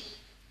salvation,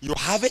 you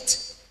have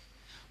it,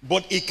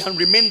 but it can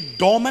remain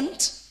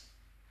dormant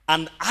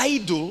and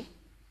idle,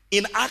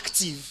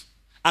 inactive,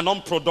 and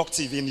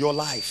unproductive in your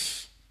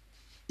life.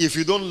 If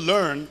you don't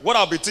learn, what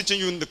I'll be teaching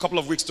you in the couple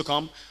of weeks to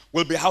come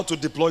will be how to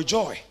deploy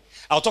joy.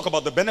 I'll talk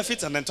about the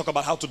benefits and then talk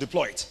about how to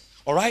deploy it.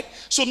 All right?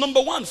 So number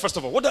one, first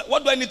of all, what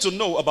do I need to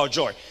know about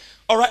joy?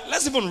 All right,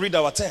 let's even read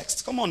our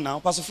text. Come on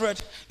now, Pastor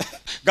Fred.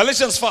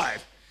 Galatians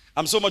 5.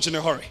 I'm so much in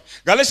a hurry.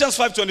 Galatians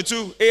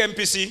 5:22,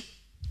 AMPC,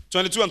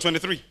 22 and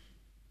 23.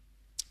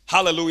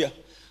 Hallelujah.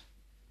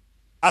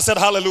 I said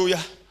hallelujah.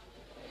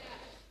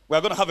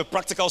 We're going to have a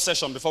practical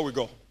session before we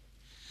go.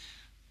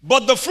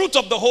 But the fruit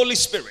of the Holy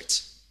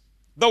Spirit,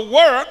 the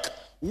work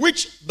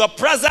which the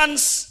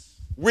presence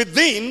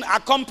within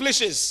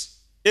accomplishes,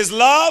 is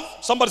love.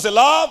 Somebody say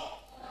love.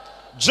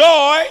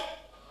 Joy,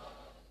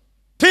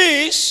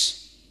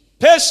 peace,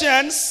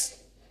 patience,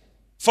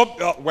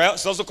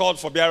 it's also called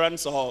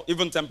forbearance or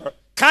even temper.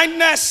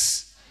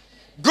 Kindness,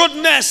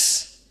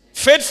 goodness,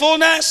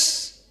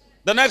 faithfulness.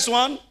 The next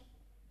one,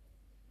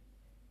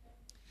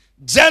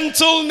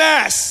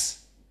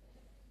 gentleness,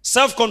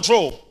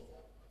 self-control.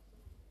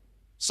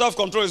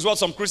 Self-control is what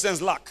some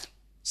Christians lack.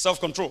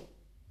 Self-control.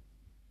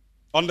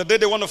 On the day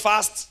they want to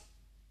fast,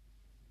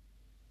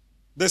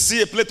 they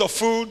see a plate of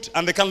food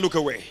and they can't look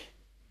away.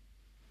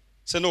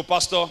 Say, no,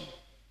 Pastor,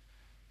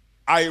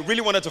 I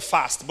really wanted to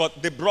fast,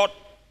 but they brought,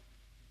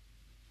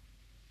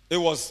 it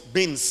was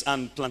beans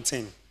and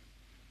plantain.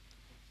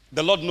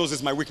 The Lord knows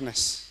it's my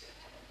weakness.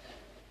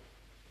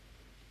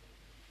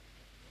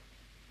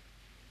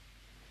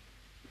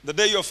 The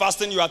day you're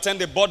fasting, you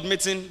attend a board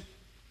meeting,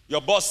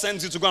 your boss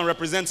sends you to go and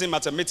represent him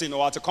at a meeting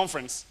or at a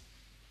conference.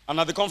 And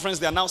at the conference,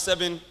 they are now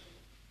serving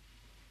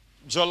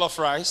jollof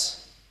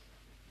rice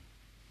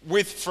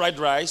with fried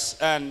rice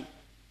and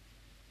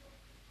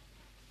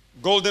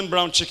golden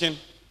brown chicken,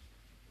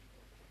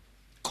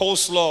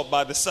 coleslaw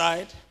by the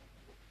side,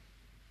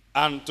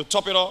 and to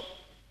top it up,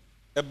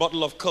 a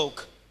bottle of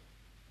Coke.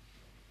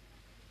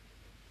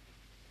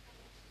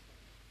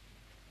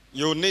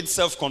 You need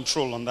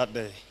self-control on that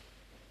day.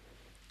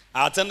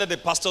 I attended a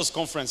pastor's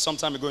conference some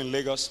time ago in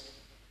Lagos,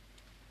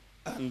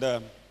 and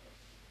it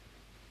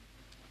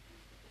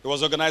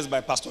was organized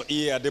by Pastor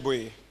E.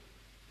 Adeboye.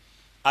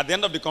 At the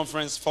end of the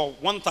conference, for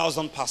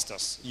 1,000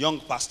 pastors, young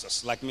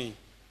pastors like me,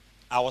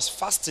 I was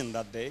fasting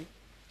that day.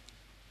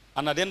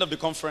 And at the end of the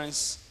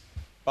conference,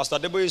 Pastor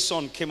Adeboye's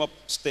son came up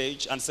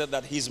stage and said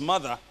that his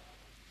mother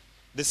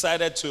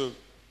decided to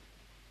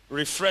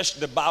refresh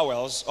the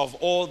bowels of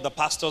all the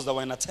pastors that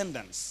were in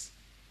attendance.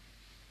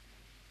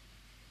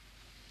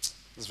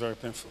 It's very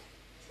painful.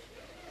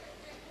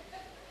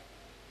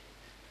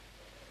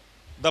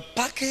 The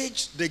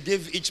package they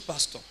gave each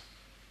pastor,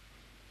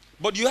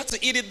 but you had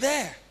to eat it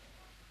there.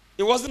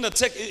 It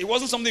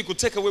wasn't something you could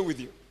take away with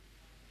you.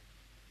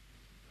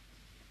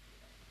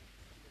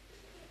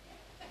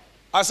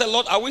 I said,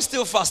 Lord, are we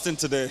still fasting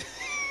today?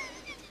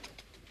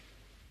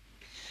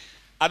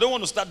 I don't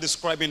want to start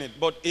describing it,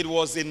 but it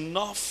was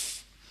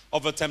enough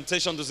of a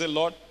temptation to say,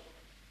 Lord,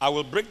 I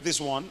will break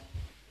this one.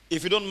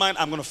 If you don't mind,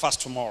 I'm going to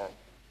fast tomorrow.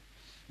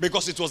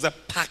 Because it was a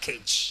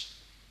package.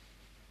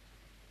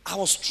 I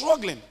was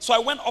struggling. So I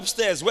went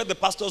upstairs where the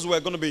pastors were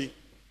going to be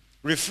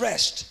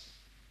refreshed.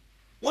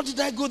 What did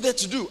I go there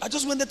to do? I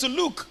just went there to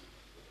look.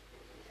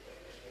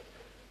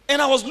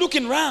 And I was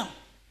looking around.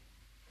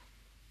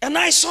 And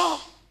I saw.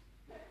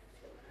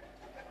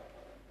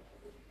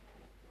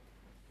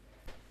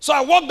 So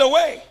I walked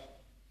away.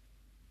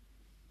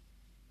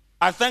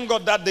 I thank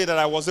God that day that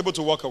I was able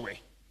to walk away.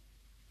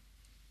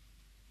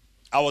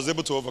 I was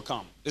able to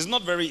overcome. It's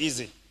not very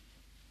easy.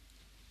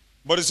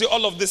 But you see,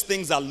 all of these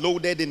things are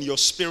loaded in your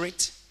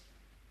spirit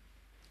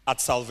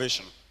at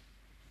salvation.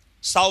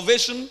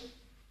 Salvation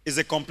is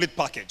a complete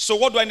package. So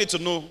what do I need to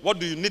know? What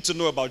do you need to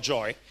know about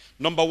joy?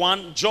 Number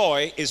one,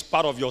 joy is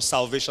part of your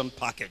salvation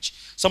package.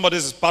 Somebody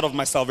is part of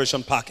my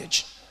salvation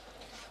package.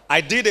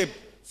 I did a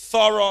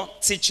thorough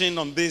teaching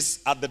on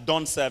this at the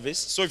dawn service.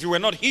 So if you were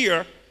not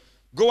here,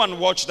 go and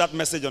watch that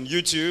message on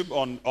YouTube,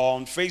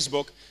 on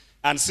Facebook,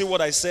 and see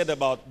what I said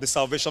about the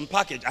salvation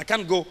package. I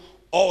can't go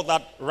all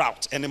that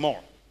route anymore.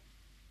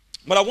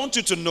 But I want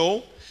you to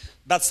know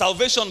that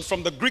salvation,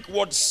 from the Greek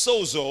word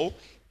sozo,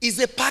 is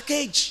a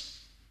package.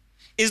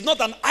 It's not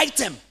an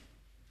item.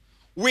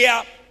 We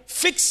are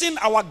fixing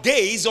our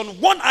gaze on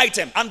one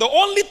item. And the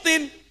only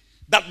thing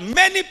that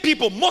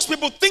most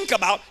people think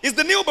about is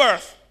the new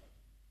birth.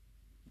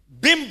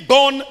 Being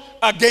born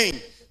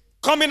again.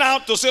 Coming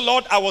out to say,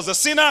 Lord, I was a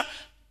sinner.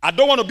 I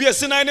don't want to be a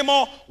sinner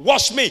anymore.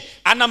 Wash me.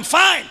 And I'm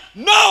fine.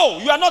 No,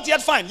 you are not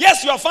yet fine.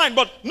 Yes, you are fine.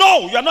 But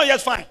no, you are not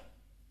yet fine.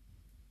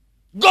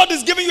 God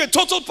is giving you a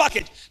total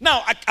package.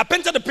 Now, I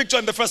painted a picture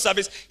in the first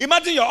service.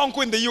 Imagine your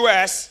uncle in the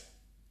US,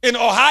 in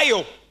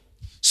Ohio,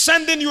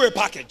 sending you a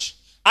package.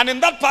 And in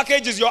that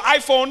package is your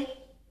iPhone.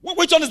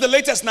 Which one is the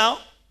latest now?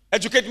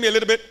 Educate me a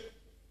little bit.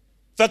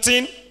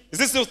 13? Is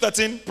this still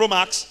 13 Pro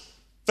Max?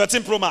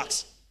 13 Pro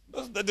Max.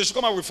 They should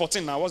come out with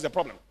 14 now. What's the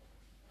problem?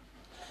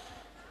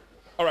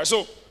 All right,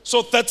 so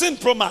 13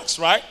 Pro Max,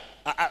 right?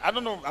 I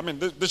don't know. I mean,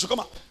 they should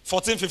come out.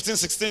 14, 15,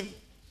 16.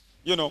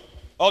 You know,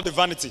 all the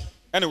vanity.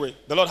 Anyway,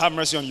 the Lord have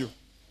mercy on you.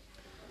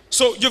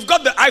 So you've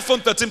got the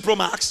iPhone 13 Pro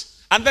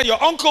Max, and then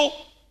your uncle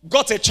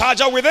got a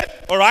charger with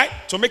it, all right,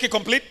 to make it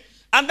complete,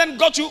 and then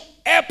got you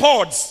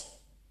AirPods.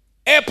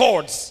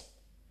 AirPods.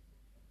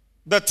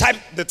 The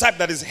type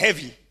that is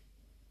heavy.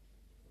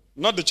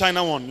 Not the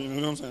China one, you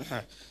know what I'm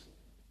saying?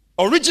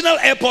 Original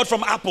AirPod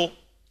from Apple.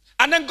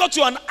 And then got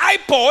you an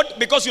iPod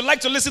because you like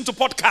to listen to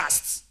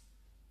podcasts.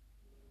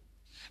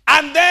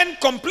 And then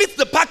complete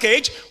the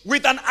package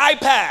with an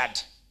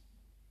iPad.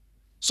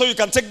 So you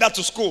can take that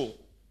to school.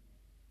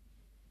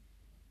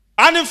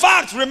 And in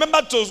fact,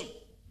 remember to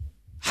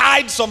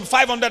hide some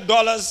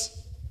 $500,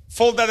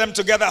 folded them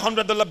together,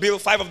 $100 bill,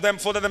 5 of them,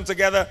 folded them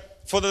together,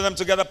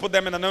 put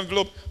them in an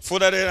envelope,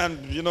 folded it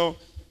and,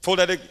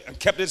 folded it and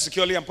kept it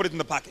securely and put it in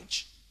the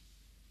package.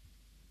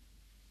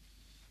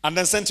 And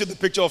then sent you the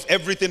picture of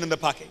everything in the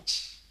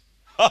package.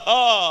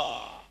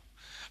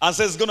 And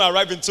says it's going to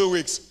arrive in 2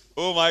 weeks.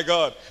 Oh my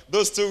God.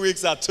 Those 2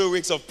 weeks are 2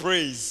 weeks of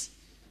praise.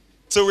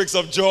 2 weeks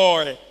of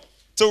joy.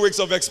 2 weeks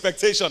of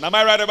expectation. Am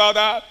I right about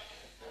that?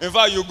 In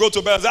fact, you go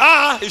to bed and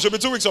say, it should be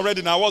 2 weeks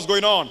already now. What's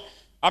going on?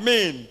 I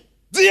mean,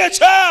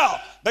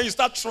 DHL. Then you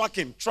start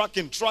tracking.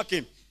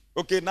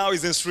 Okay, now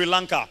he's in Sri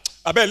Lanka.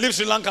 I bet leave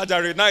Sri Lanka,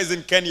 Jared. Now he's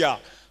in Kenya.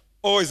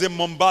 Oh, he's in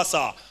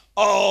Mombasa.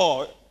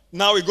 Oh,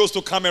 now he goes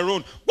to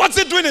Cameroon. What's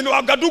he doing in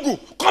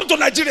Ouagadougou? Come to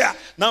Nigeria.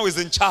 Now he's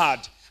in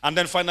Chad. And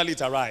then finally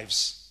it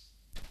arrives.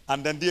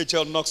 And then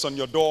DHL knocks on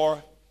your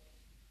door.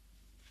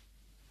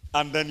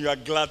 And then you are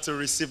glad to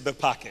receive the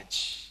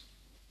package.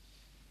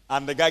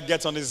 And the guy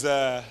gets on his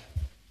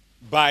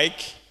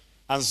bike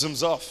and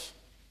zooms off.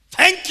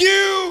 Thank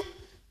you.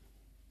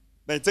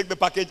 Then you take the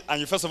package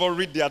and you first of all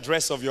read the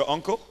address of your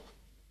uncle.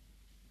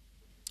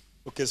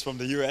 Okay, it's from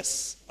the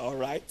US. All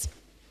right.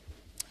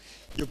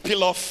 You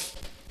peel off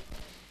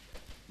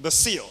the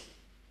seal.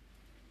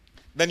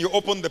 Then you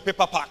open the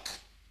paper pack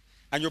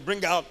and you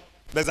bring out,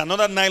 there's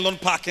another nylon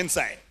pack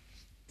inside.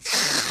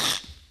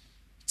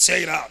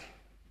 Tear it out.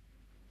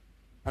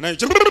 And then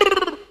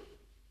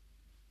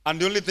and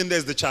the only thing there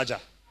is the charger.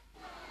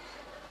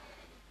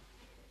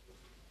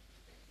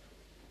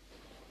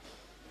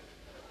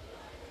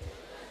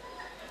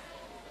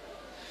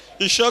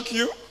 It shock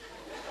you?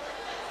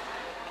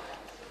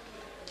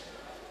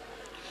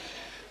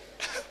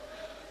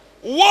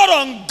 What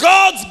on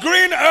God's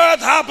green earth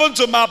happened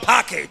to my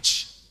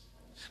package?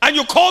 And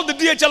you called the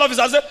DHL office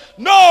and said,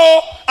 no,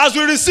 as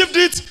we received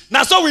it,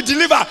 now so we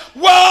deliver.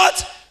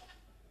 What?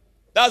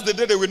 That's the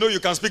day they will know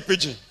you can speak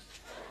pidgin.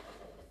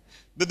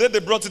 The day they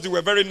brought it, you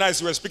were very nice.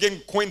 You were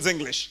speaking Queen's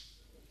English.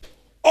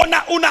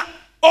 Una well?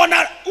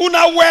 Una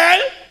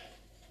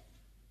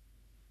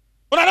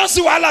don't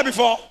see Wala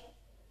before.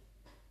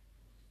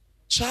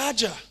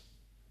 Charger.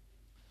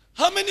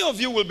 How many of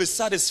you will be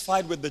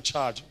satisfied with the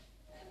charger?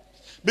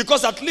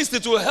 Because at least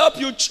it will help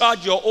you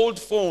charge your old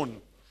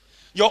phone.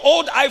 Your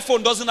old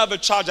iPhone doesn't have a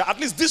charger. At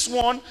least this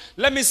one,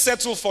 let me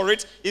settle for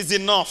it, is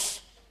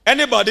enough.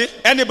 Anybody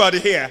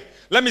here?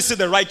 Let me see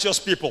the righteous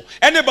people.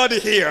 Anybody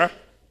here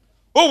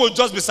who will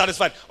just be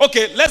satisfied?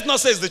 Okay, let's not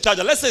say it's the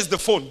charger. Let's say it's the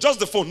phone. Just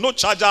the phone. No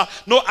charger,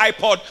 no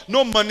iPod,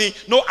 no money,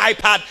 no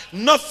iPad,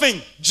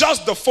 nothing.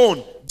 Just the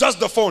phone. Just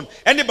the phone.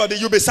 Anybody,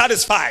 you'll be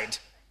satisfied.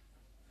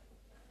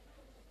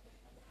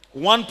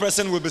 One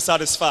person will be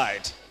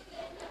satisfied.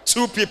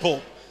 2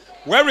 people.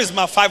 Where is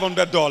my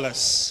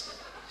 $500?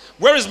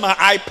 Where is my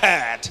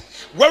iPad?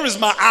 Where is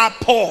my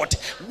iPod?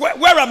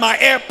 Where are my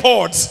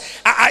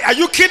AirPods? Are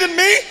you kidding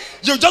me?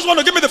 You just want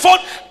to give me the phone?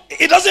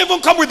 It doesn't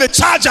even come with a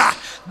charger.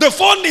 The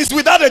phone is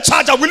without a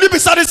charger. Will you be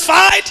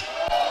satisfied?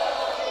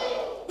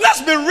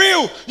 Let's be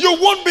real. You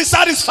won't be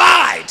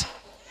satisfied.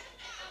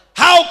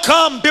 How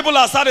come people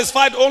are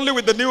satisfied only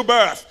with the new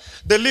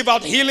birth? They live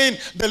out healing,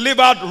 they live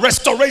out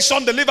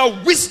restoration, they live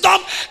out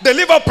wisdom, they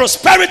live out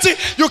prosperity.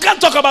 You can't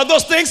talk about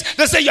those things.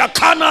 They say you're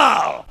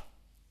carnal.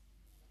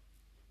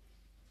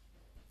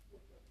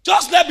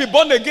 Just let be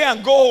born again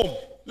and go home.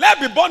 Let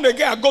be born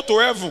again and go to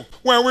heaven.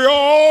 When we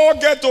all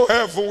get to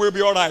heaven, we'll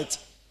be all right.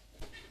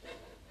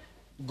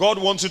 God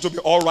wants you to be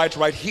all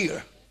right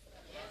here.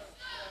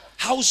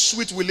 How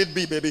sweet will it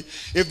be, baby,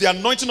 if the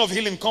anointing of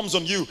healing comes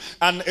on you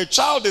and a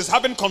child is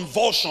having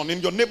convulsion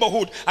in your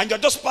neighborhood and you're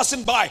just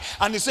passing by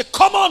and you say,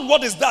 come on,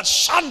 what is that?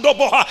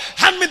 Shandoboha,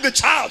 hand me the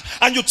child.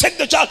 And you take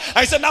the child and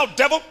you say, now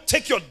devil,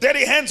 take your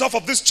dirty hands off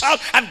of this child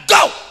and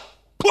go.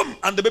 Boom,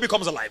 and the baby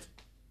comes alive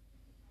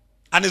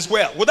and is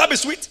well. Would that be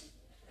sweet?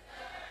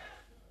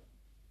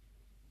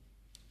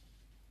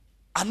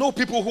 I know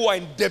people who are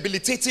in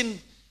debilitating,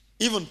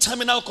 even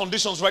terminal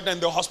conditions right now in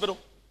the hospital.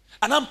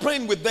 And I'm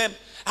praying with them.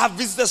 I've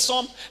visited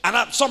some,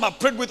 and some I've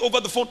prayed with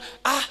over the phone.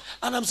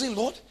 And I'm saying,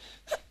 Lord,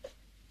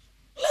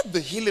 let the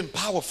healing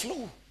power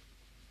flow.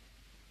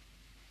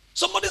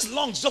 Somebody's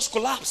lungs just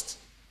collapsed.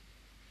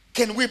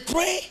 Can we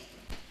pray?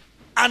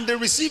 And they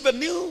receive a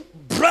new,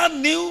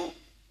 brand new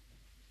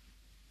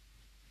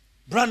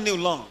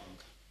lung.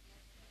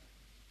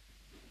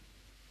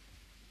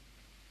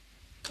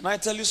 Can I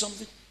tell you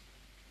something?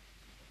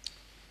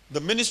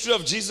 The ministry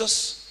of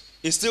Jesus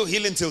is still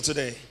healing till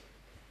today.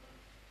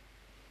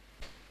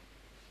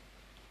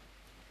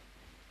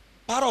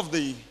 Part of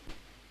the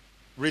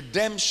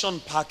redemption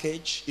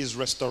package is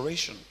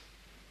restoration.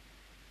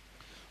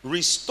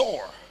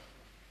 Restore.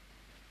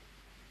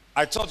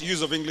 I taught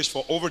use of English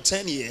for over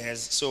 10 years,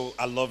 so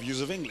I love use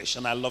of English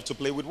and I love to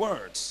play with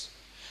words.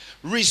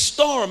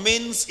 Restore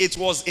means it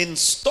was in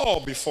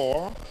store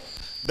before,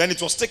 then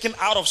it was taken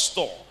out of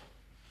store.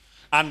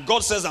 And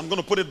God says, I'm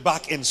going to put it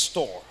back in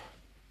store.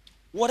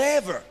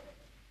 Whatever.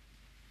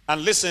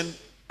 And listen,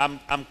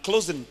 I'm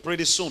closing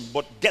pretty soon,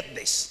 but get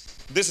this.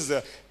 This is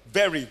a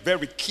very,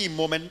 very key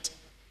moment.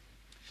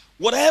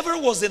 Whatever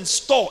was in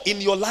store in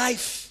your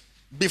life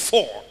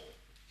before,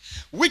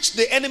 which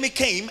the enemy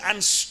came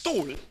and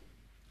stole,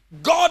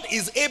 God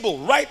is able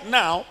right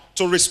now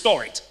to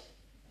restore it.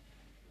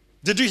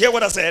 Did you hear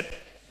what I said?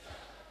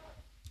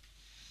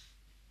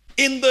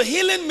 In the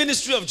healing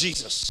ministry of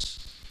Jesus,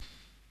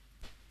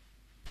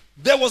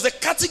 there was a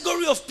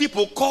category of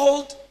people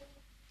called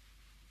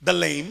the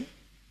lame,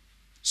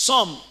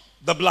 some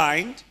the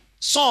blind,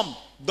 some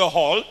the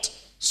halt,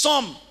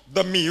 some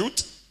the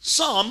mute,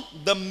 some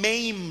the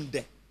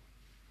maimed.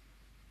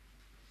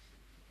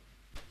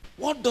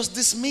 What does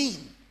this mean?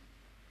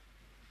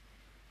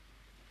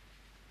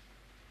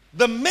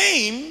 The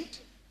maimed,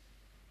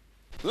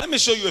 let me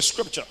show you a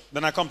scripture,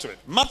 then I come to it.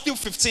 Matthew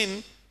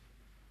 15,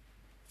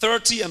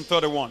 30 and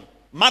 31.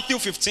 Matthew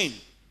 15.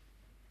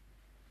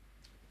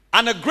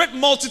 And a great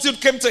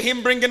multitude came to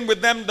him, bringing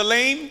with them the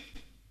lame,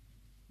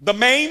 the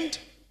maimed,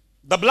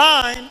 the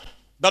blind,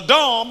 the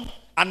dumb,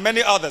 and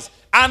many others.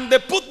 And they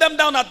put them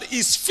down at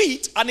his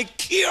feet, and he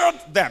cured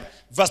them.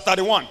 Verse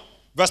 31.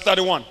 Verse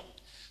 31.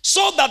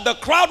 So that the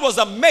crowd was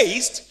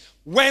amazed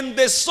when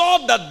they saw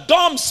the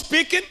dumb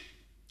speaking.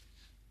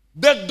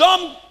 The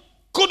dumb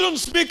couldn't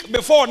speak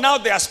before, now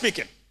they are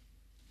speaking.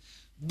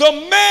 The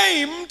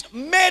maimed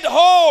made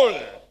whole.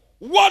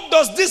 What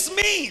does this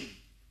mean?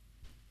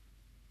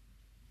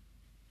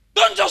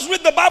 Don't just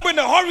read the Bible in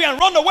a hurry and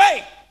run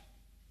away.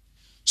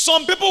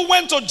 Some people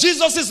went to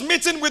Jesus'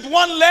 meeting with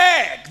one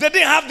leg. They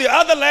didn't have the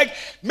other leg.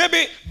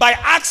 Maybe by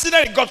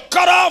accident it got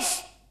cut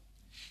off.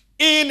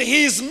 In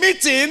his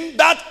meeting,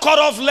 that cut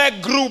off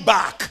leg grew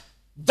back.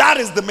 That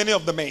is the meaning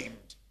of the maimed.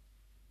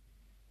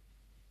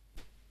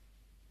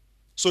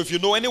 So if you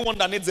know anyone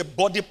that needs a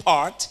body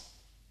part,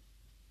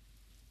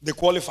 they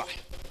qualify.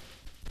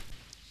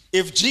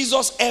 If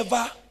Jesus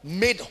ever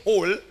made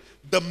whole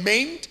the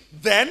maimed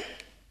then,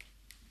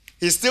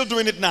 he's still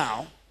doing it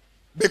now.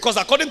 Because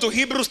according to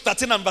Hebrews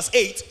 13 and verse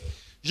 8,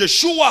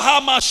 Yeshua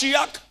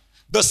HaMashiach,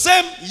 the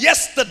same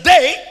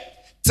yesterday,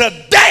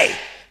 today,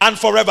 and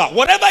forever.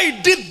 Whatever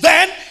he did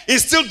then,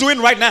 he's still doing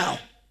right now.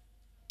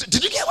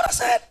 Did you get what I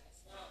said?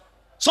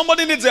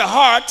 Somebody needs a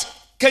heart.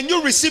 Can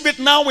you receive it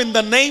now in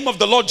the name of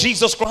the Lord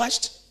Jesus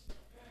Christ?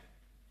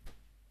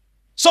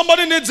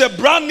 Somebody needs a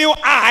brand new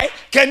eye.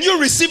 Can you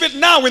receive it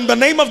now in the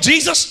name of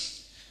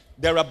Jesus?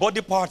 There are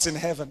body parts in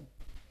heaven.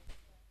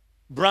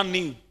 Brand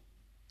new.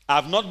 I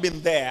have not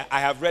been there.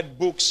 I have read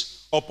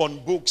books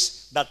upon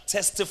books that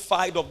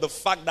testified of the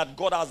fact that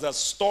God has a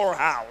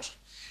storehouse,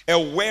 a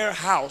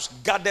warehouse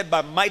guarded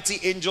by mighty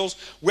angels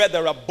where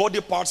there are body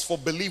parts for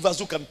believers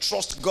who can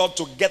trust God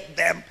to get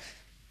them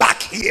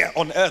back here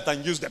on earth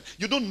and use them.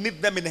 You don't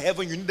need them in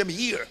heaven, you need them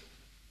here.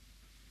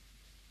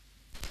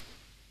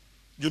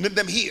 You need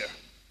them here.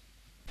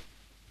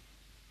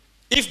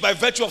 If by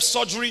virtue of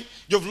surgery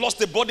you've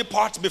lost a body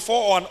part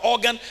before or an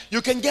organ,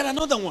 you can get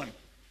another one.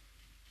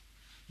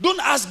 Don't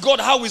ask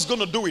God how he's going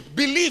to do it.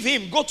 Believe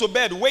him. Go to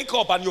bed, wake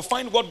up, and you'll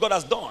find what God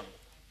has done.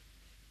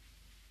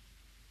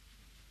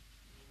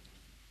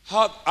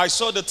 I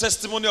saw the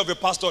testimony of a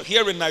pastor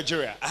here in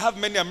Nigeria. I have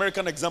many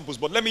American examples,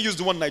 but let me use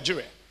the one in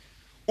Nigeria.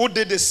 who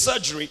did the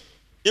surgery,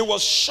 he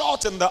was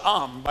shot in the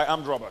arm by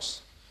armed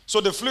robbers.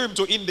 So they flew him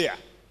to India.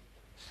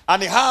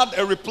 And he had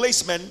a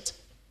replacement,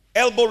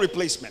 elbow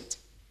replacement.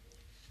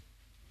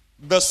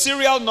 The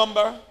serial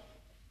number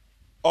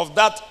of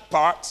that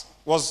part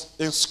was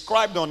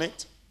inscribed on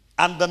it,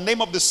 and the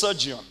name of the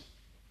surgeon,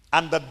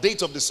 and the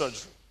date of the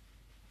surgery.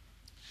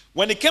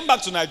 When he came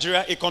back to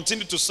Nigeria, he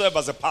continued to serve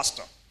as a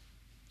pastor.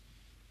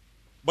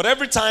 But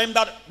every time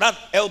that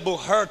elbow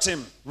hurt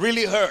him,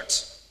 really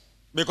hurt,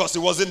 because it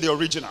wasn't the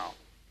original.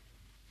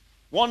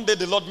 One day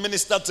the Lord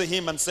ministered to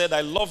him and said,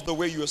 I love the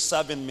way you're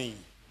serving me.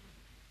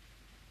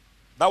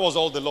 That was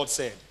all the Lord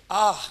said.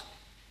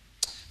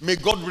 May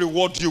God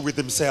reward you with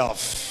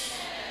himself.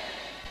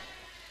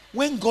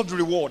 When God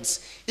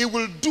rewards, he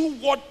will do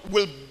what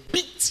will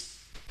beat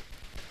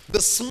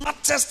the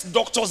smartest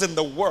doctors in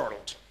the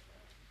world,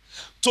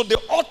 to the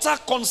utter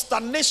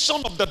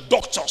consternation of the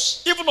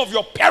doctors, even of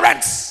your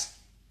parents.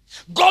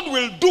 God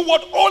will do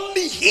what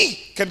only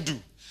he can do.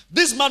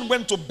 This man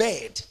went to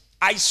bed.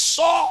 I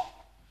saw,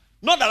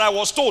 not that I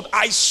was told,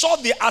 I saw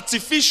the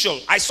artificial.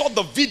 I saw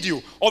the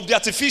video of the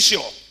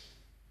artificial.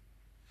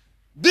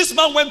 This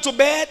man went to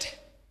bed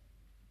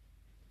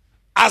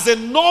as a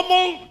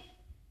normal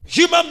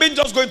human being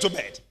just going to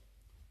bed.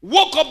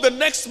 Woke up the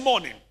next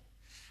morning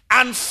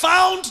and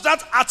found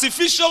that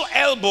artificial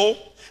elbow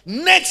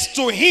next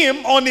to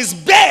him on his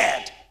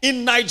bed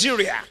in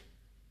Nigeria.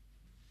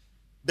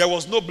 There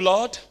was no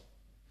blood.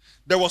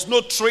 There was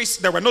no trace.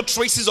 There were no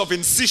traces of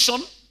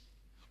incision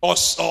or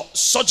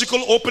surgical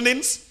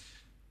openings.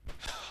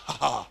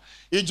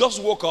 He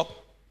just woke up.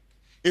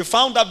 He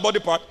found that body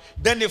part.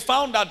 Then he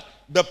found that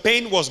the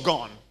pain was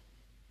gone.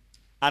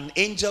 An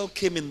angel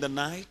came in the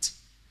night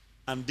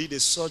and did a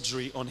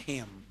surgery on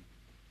him.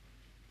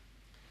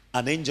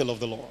 An angel of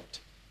the Lord.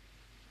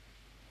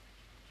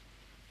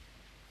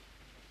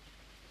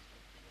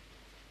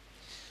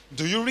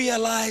 Do you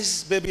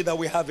realize, baby, that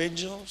we have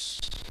angels?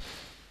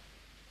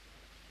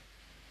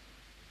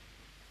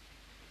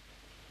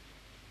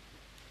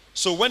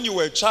 So when you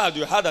were a child,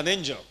 you had an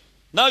angel.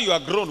 Now you are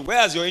grown. Where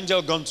has your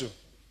angel gone to?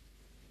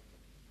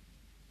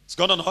 It's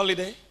gone on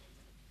holiday.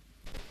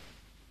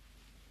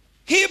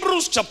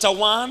 Hebrews chapter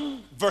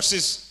 1,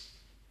 verse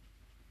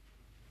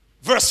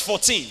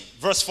 14.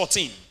 Verse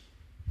 14.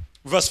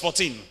 Verse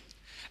 14.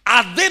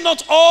 Are they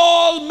not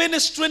all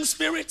ministering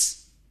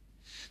spirits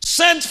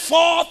sent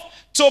forth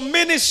to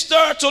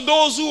minister to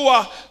those who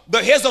are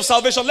the heirs of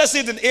salvation? Let's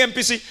see it in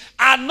AMPC.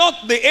 Are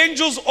not the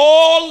angels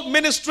all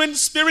ministering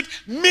spirit?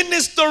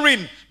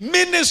 Ministering.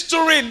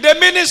 They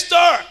minister.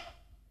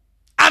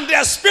 And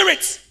their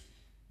spirits.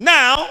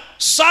 Now,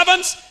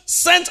 servants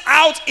sent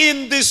out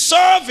in the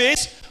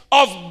service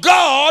of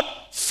God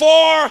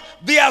for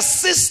the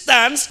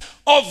assistance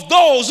of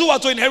those who are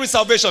to inherit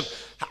salvation.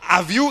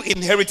 Have you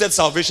inherited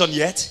salvation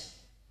yet?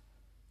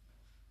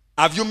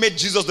 Have you made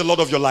Jesus the Lord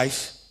of your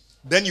life?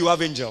 Then you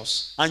have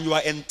angels, and you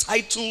are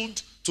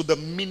entitled to the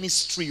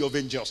ministry of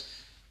angels.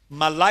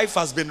 My life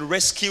has been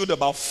rescued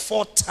about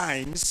 4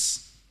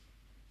 times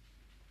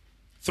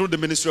through the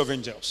ministry of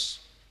angels.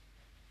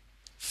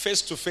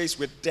 Face to face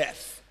with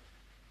death.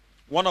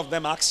 One of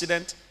them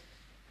accident.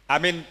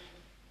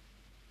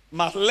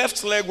 My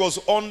left leg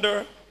was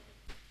under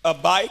a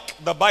bike.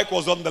 The bike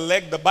was on the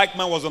leg. The bike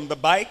man was on the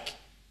bike.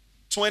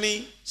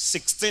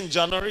 2016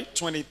 January,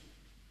 24th,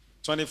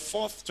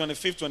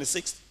 25th,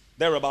 26th.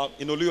 Thereabout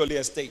in Oluyole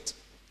Estate.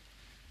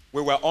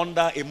 We were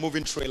under a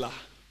moving trailer.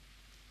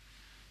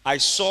 I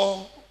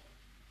saw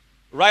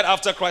right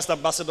after Christ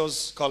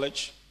Ambassadors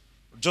College,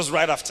 just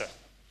right after,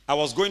 I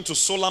was going to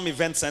Solam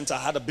Event Center. I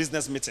had a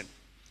business meeting.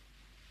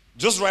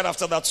 Just right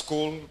after that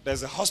school,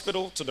 there's a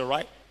hospital to the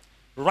right.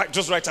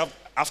 Just right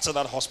after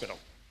that hospital.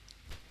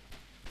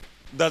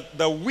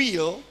 The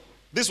wheel,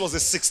 this was a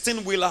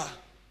 16-wheeler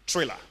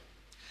trailer.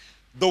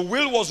 The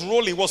wheel was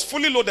rolling, was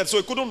fully loaded, so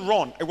it couldn't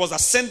run. It was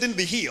ascending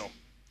the hill.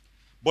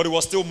 But it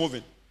was still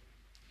moving.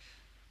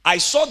 I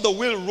saw the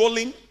wheel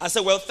rolling. I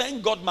said, well,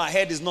 thank God my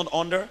head is not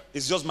under.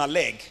 It's just my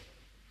leg.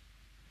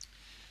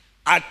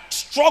 I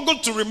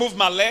struggled to remove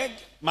my leg.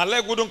 My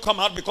leg wouldn't come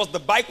out because the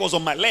bike was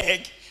on my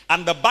leg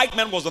and the bike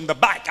man was on the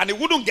back and it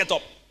wouldn't get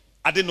up.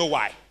 I didn't know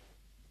why.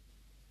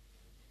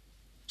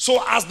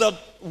 So as the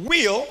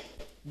wheel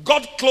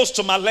got close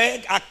to my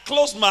leg, I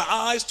closed my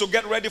eyes to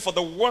get ready for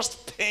the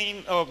worst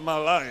pain of my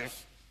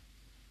life.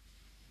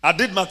 I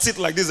did my teeth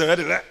like this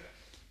already.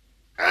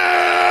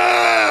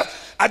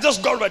 I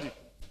just got ready.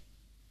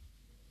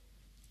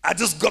 I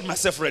just got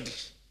myself ready.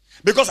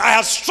 Because I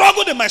had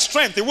struggled in my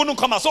strength. It wouldn't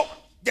come out. So,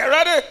 get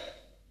ready.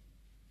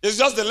 It's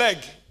just the leg.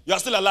 You are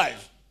still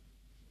alive.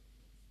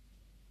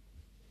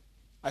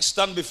 I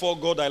stand before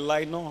God, I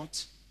lie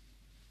not.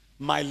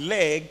 My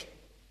leg,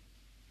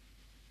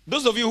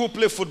 those of you who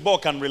play football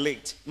can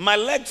relate. My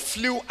leg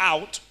flew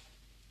out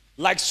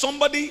like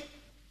somebody,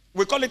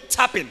 we call it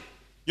tapping.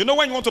 You know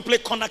when you want to play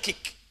corner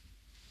kick?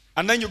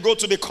 And then you go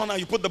to the corner,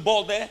 you put the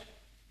ball there.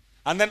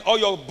 And then all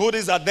your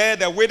buddies are there,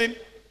 they're waiting.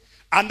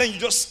 And then you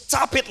just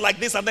tap it like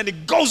this and then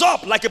it goes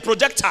up like a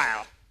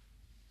projectile.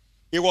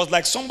 It was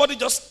like somebody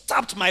just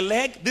tapped my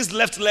leg, this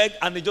left leg,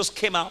 and it just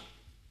came out,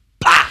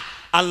 bah,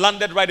 and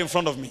landed right in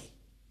front of me.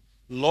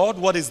 Lord,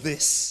 what is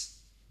this?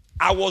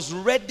 I was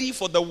ready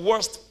for the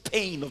worst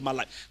pain of my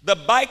life. The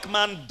bike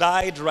man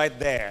died right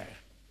there.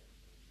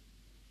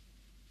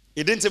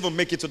 He didn't even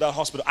make it to the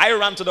hospital. I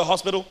ran to the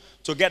hospital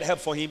to get help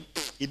for him.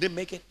 He didn't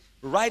make it.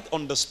 Right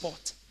on the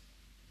spot.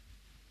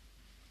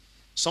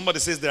 Somebody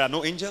says there are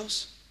no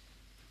angels.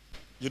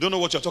 You don't know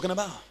what you're talking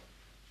about.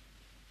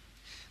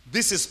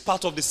 This is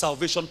part of the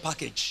salvation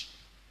package.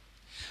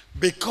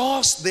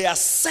 Because they are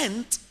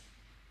sent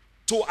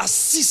to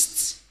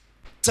assist,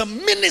 to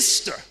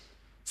minister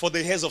for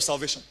the heirs of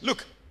salvation.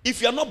 Look,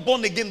 if you are not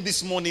born again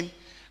this morning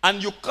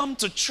and you come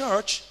to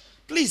church,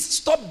 please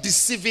stop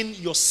deceiving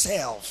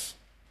yourself.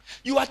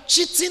 You are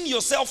cheating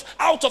yourself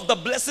out of the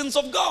blessings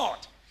of God.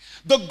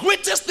 The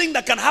greatest thing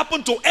that can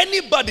happen to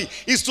anybody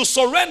is to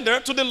surrender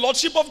to the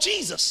Lordship of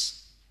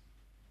Jesus.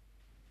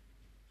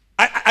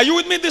 Are you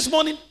with me this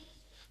morning?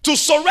 To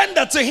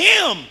surrender to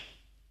Him.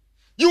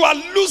 You are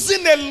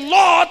losing a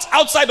lot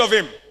outside of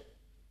Him.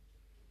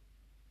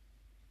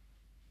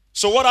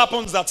 So what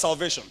happens at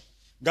salvation?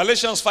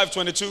 Galatians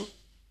 5:22.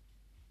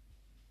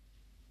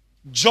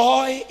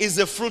 Joy is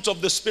a fruit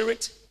of the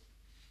Spirit.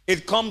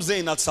 It comes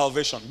in at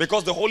salvation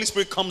because the Holy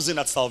Spirit comes in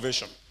at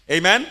salvation.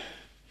 Amen?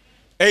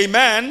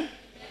 Amen.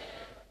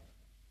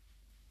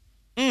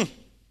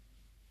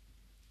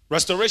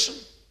 Restoration,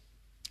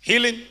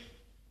 healing,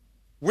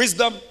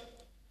 wisdom,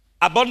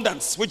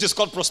 abundance, which is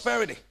called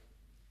prosperity.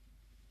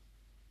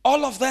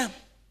 All of them.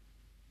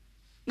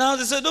 Now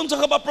they say, don't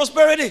talk about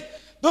prosperity.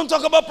 Don't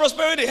talk about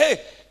prosperity.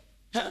 Hey,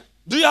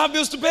 do you have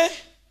bills to pay?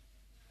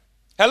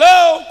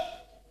 Hello?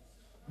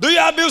 Do you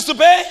have bills to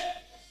pay?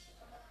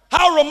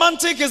 How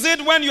romantic is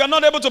it when you are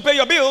not able to pay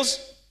your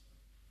bills?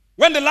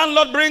 When the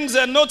landlord brings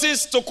a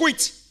notice to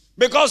quit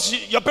because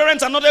your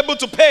parents are not able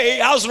to pay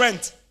house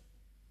rent.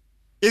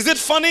 Is it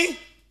funny?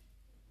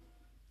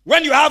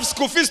 When you have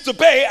school fees to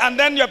pay and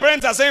then your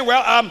parents are saying,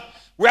 well,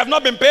 we have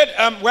not been paid,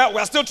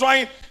 we're still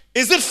trying.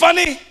 Is it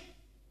funny?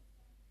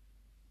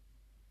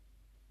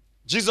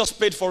 Jesus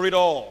paid for it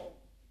all.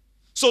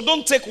 So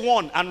don't take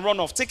one and run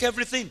off. Take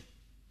everything.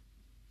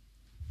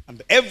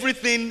 And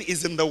everything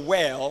is in the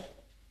well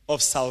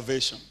of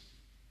salvation.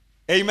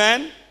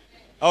 Amen?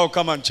 Oh,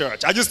 come on,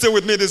 church. Are you still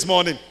with me this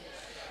morning?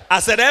 I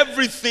said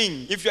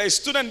everything. If you're a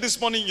student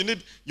this morning, you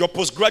need your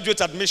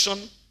postgraduate admission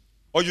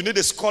or you need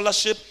a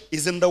scholarship,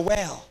 is in the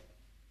well.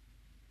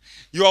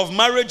 You're of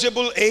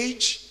marriageable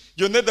age,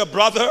 you need a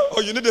brother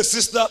or you need a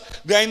sister,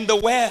 they're in the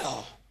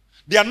well.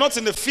 They are not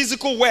in the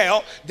physical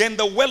well, they're in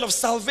the well of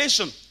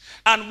salvation.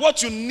 And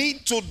what you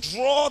need to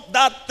draw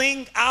that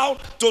thing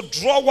out, to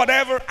draw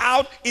whatever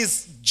out,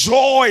 is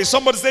joy.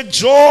 Somebody say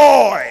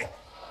joy.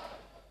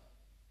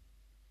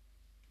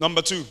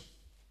 Number 2.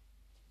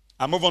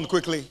 I move on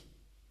quickly.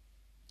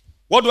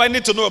 What do I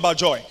need to know about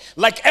joy?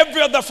 Like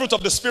every other fruit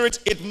of the Spirit,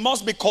 it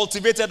must be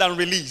cultivated and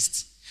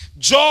released.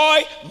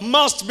 Joy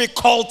must be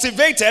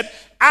cultivated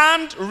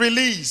and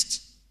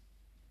released.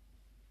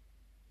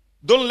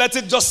 Don't let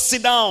it just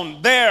sit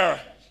down there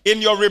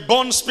in your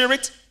reborn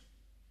spirit,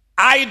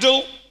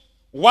 idle,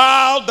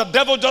 while the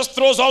devil just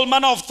throws all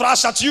manner of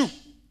trash at you.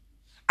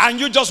 And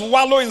you just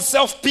wallow in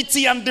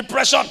self-pity and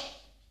depression.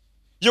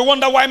 You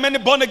wonder why many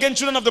born-again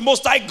children of the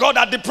Most High God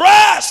are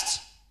depressed.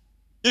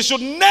 It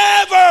should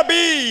never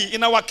be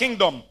in our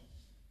kingdom.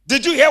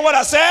 Did you hear what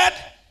I said?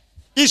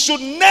 It should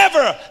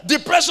never,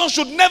 depression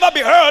should never be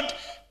heard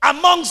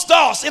amongst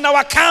us in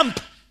our camp.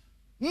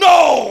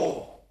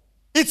 No.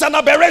 It's an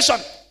aberration.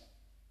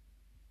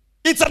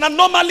 It's an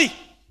anomaly.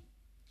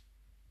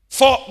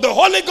 For the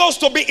Holy Ghost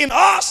to be in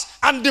us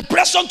and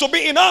depression to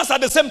be in us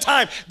at the same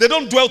time, they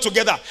don't dwell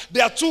together.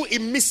 They are two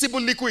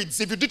immiscible liquids.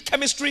 If you did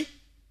chemistry,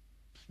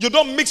 you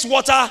don't mix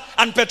water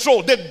and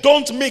petrol. They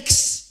don't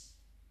mix.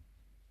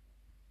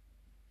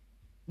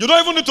 You don't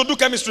even need to do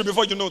chemistry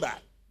before you know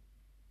that.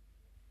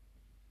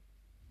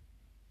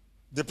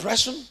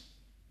 Depression?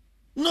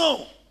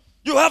 No.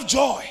 You have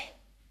joy.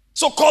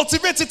 So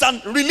cultivate it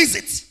and release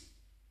it.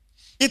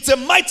 It's a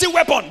mighty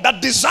weapon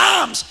that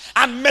disarms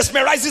and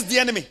mesmerizes the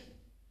enemy.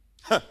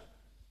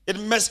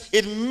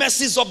 It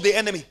messes up the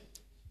enemy.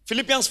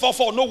 Philippians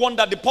 4:4. No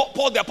wonder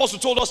Paul the apostle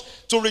told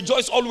us to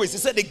rejoice always. He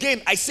said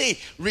again, I say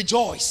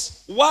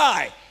rejoice.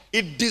 Why?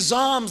 It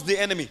disarms the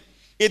enemy.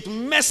 It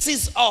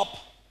messes up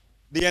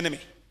the enemy.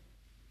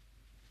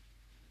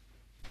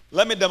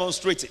 Let me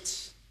demonstrate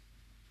it.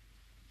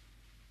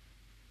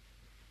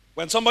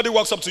 When somebody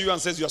walks up to you and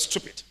says you are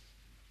stupid,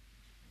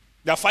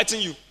 they are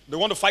fighting you. They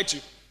want to fight you.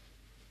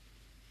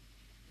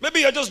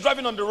 Maybe you're just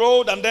driving on the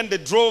road and then they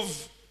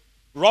drove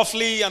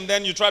roughly and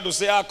then you try to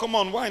say, come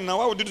on, why now?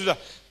 Why would you do that?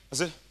 I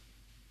say,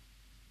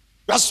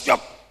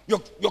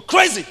 you're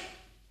crazy.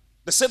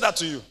 They say that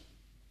to you.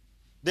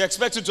 They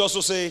expect you to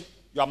also say,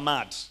 you are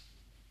mad.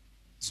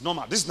 It's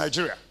normal. This is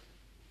Nigeria.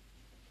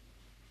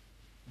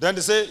 Then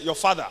they say, your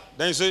father.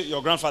 Then you say,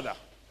 your grandfather.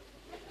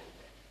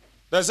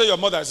 Then they say, your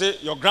mother. I say,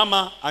 your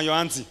grandma and your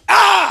auntie.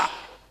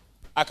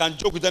 I can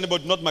joke with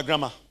anybody, not my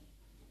grandma.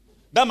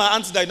 That my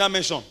auntie that you now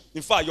mentioned.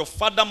 In fact, your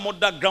father,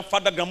 mother,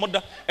 grandfather,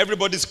 grandmother,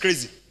 everybody's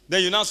crazy.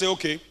 Then you now say,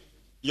 okay,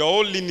 your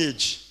whole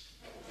lineage,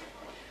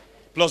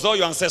 plus all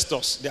your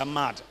ancestors, they are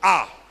mad.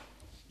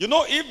 You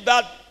know, if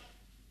that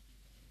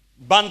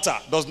banter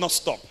does not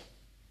stop,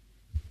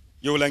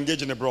 you will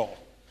engage in a brawl.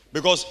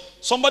 Because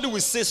somebody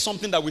will say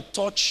something that will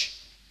touch.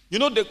 You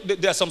know,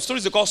 there are some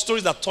stories they call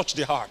stories that touch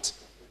the heart.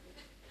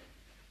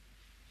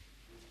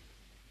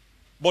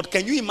 But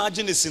can you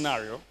imagine a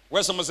scenario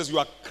where someone says you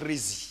are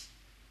crazy?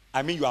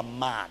 I mean, you are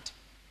mad.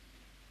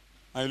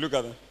 And you look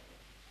at them.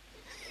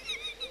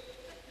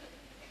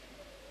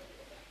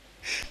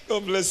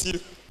 God bless you.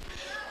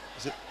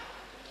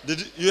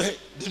 Did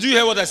you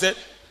hear what I said?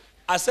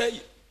 I said,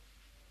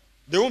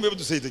 they won't be able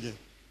to say it again.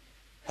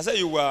 I said,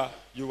 you are.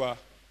 You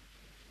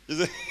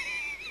said,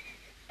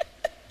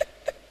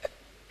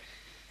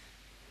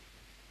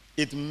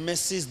 it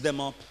messes them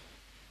up.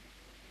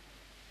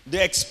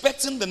 They're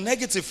expecting the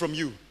negative from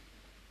you,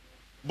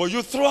 but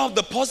you throw out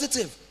the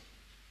positive.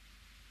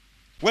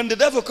 When the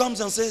devil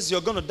comes and says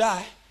you're going to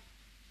die,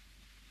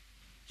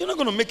 you're not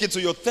going to make it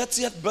to your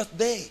 30th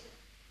birthday.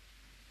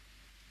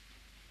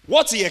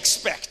 What he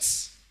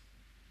expects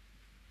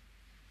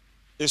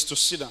is to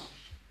sit down.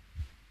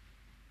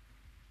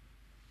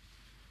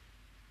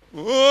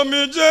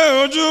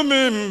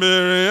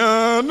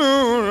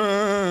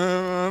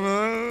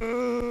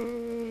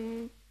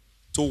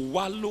 To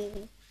wallow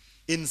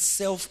in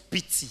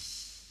self-pity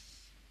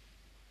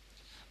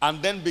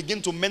and then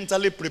begin to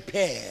mentally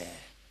prepare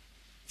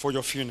for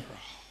your funeral.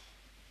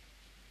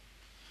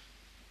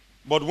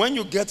 But when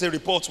you get a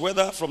report,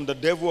 whether from the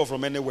devil or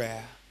from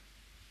anywhere,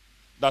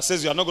 that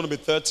says you are not going to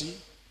be 30,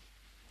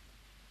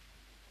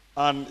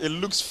 and it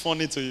looks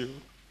funny to you,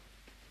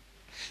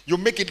 you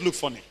make it look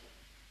funny.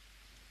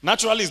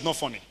 Naturally, it's not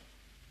funny,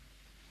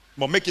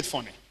 but make it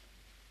funny.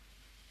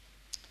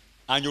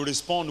 And you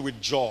respond with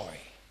joy.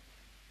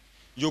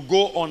 You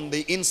go on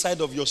the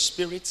inside of your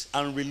spirit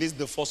and release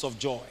the force of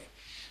joy.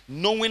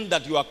 Knowing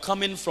that you are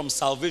coming from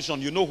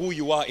salvation, you know who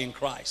you are in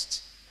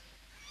Christ.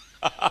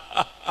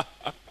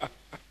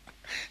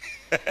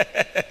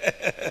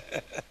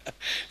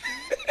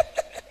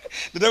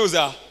 The devil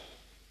says,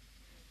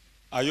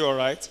 are you all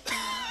right?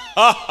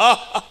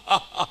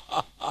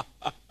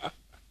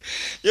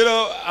 You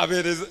know, I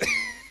mean,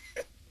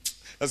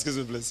 excuse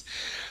me, please.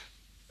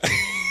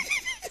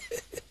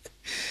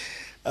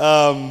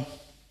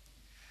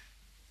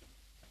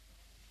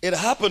 It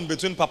happened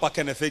between Papa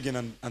Kenneth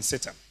Hagin and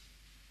Satan.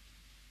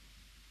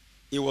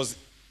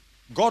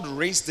 God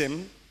raised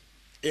him.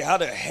 He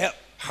had a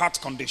heart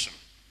condition.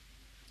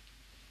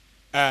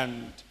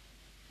 And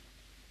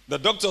the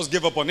doctors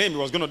gave up on him. He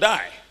was going to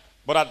die.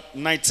 But at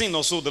 19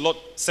 or so,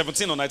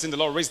 17 or 19, the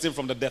Lord raised him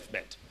from the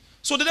deathbed.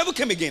 So the devil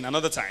came again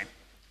another time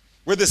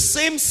with the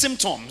same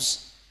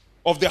symptoms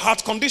of the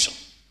heart condition.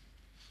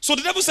 So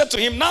the devil said to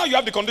him, now you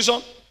have the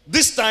condition.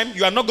 This time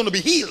you are not going to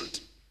be healed.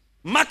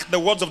 Mark the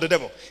words of the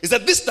devil. He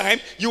said, this time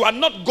you are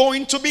not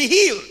going to be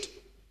healed.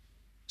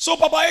 So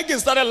Papa Hagin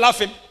started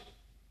laughing.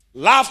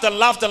 Laughed and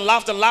laughed and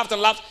laughed and laughed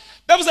and laughed.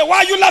 The devil said, why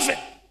are you laughing?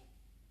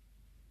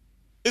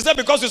 He said,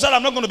 because you said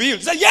I'm not going to be healed.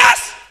 He said,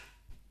 yes,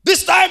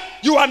 this time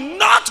you are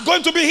not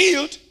going to be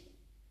healed.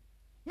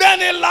 Then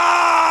he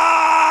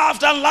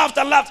laughed and laughed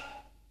and laughed.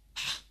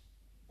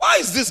 Why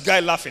is this guy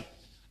laughing?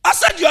 I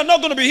said you are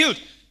not going to be healed.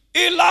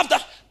 He laughed.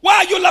 Why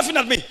are you laughing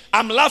at me?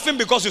 I'm laughing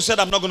because you said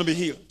I'm not going to be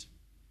healed.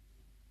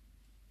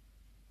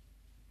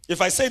 If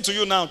I say to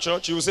you now,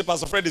 church, you will say,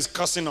 Pastor Fred is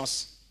cursing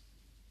us.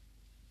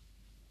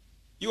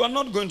 You are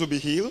not going to be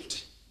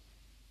healed.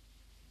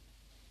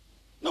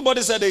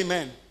 Nobody said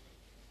amen.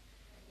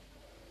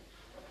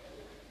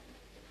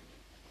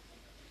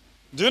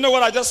 Do you know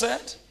what I just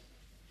said?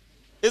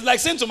 It's like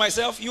saying to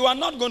myself, you are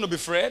not going to be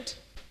Fred.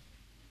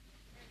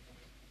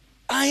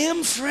 I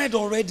am Fred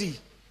already.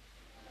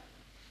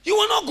 You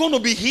are not going to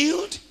be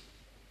healed.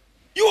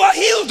 You are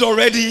healed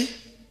already.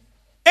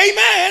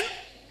 Amen.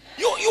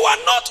 You are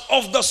not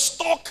of the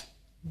stock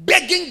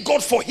begging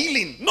God for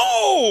healing.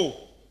 No.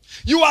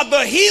 You are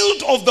the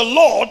healed of the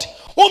Lord,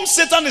 whom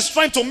Satan is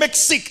trying to make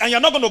sick, and you're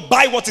not going to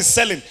buy what he's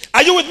selling.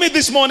 Are you with me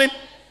this morning?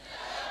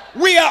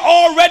 We are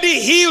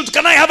already healed.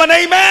 Can I have an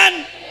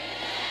amen?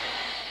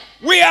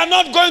 We are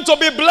not going to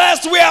be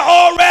blessed. We are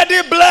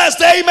already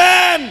blessed.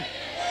 Amen.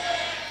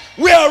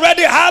 We are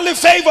already highly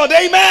favored.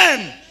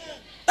 Amen.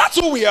 That's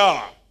who we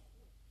are.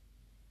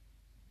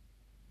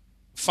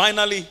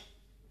 Finally,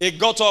 he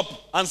got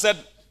up and said,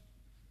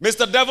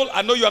 Mr. Devil,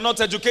 I know you are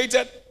not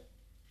educated.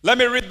 Let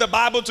me read the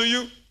Bible to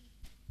you.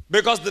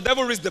 Because the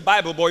devil reads the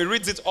Bible, but he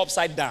reads it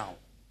upside down.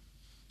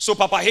 So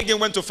Papa Hagin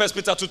went to 1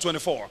 Peter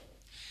 2:24.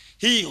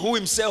 He who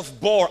himself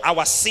bore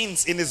our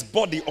sins in his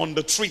body on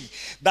the tree,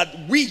 that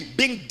we,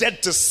 being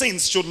dead to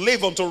sins, should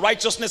live unto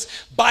righteousness,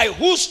 by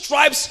whose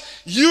stripes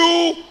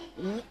you,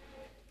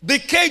 the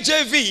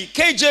KJV,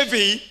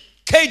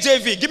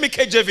 give me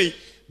KJV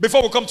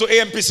before we come to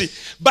AMPC.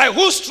 By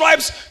whose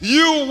stripes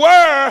you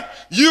were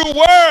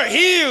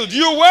healed.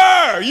 You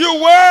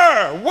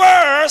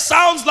were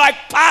sounds like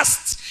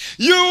past.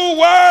 You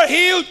were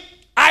healed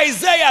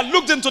Isaiah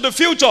looked into the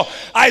future.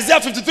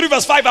 Isaiah 53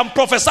 verse 5 and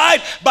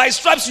prophesied, by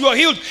stripes you are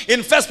healed.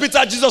 In 1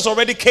 Peter, Jesus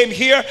already came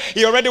here.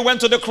 He already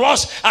went to the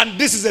cross, and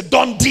this is a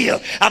done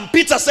deal. And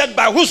Peter said,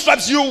 by whose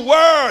stripes you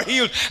were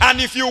healed. And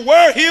if you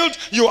were healed,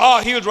 you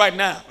are healed right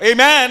now.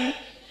 Amen.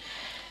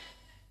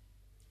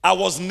 I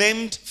was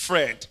named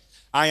Fred.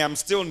 I am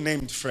still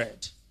named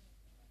Fred.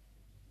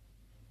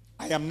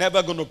 I am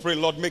never going to pray,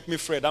 Lord, make me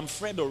Fred. I'm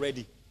Fred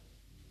already.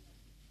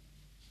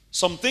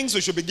 Some things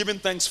we should be giving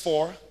thanks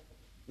for,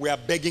 we are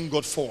begging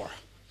God for.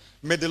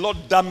 May the Lord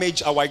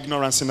damage our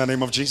ignorance in the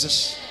name of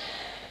Jesus.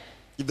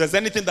 If there's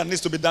anything that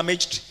needs to be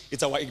damaged,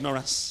 it's our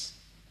ignorance.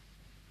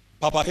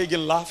 Papa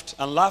Hagin laughed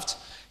and laughed.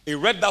 He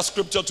read that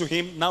scripture to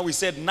him. Now he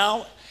said,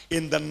 now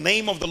in the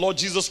name of the Lord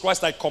Jesus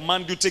Christ, I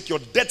command you, take your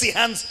dirty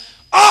hands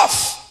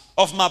off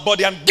of my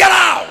body and get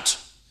out.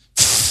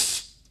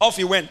 Off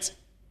he went.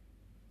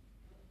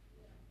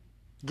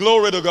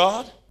 Glory to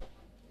God.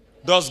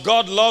 Does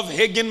God love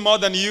Hagin more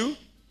than you?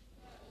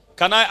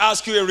 Can I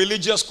ask you a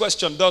religious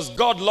question? Does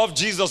God love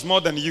Jesus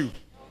more than you?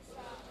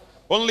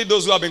 Only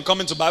those who have been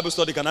coming to Bible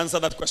study can answer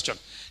that question.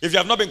 If you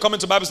have not been coming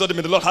to Bible study,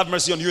 may the Lord have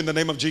mercy on you in the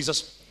name of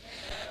Jesus.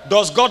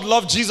 Does God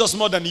love Jesus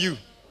more than you?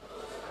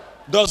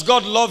 Does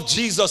God love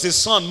Jesus, his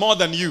son, more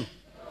than you?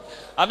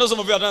 I know some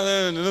of you are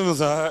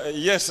not,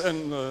 yes,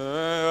 and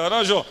I'm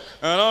not sure.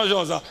 I'm not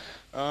sure, sir.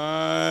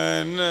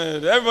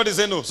 Everybody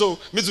say no. So,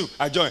 me too,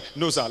 I join.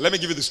 No, sir. Let me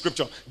give you the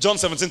scripture. John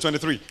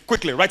 17:23.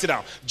 Quickly, write it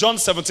down. John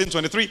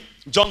 17:23.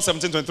 John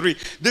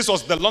 17:23. This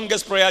was the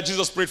longest prayer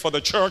Jesus prayed for the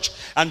church.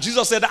 And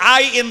Jesus said,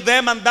 I in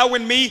them and thou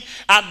in me,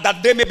 and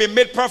that they may be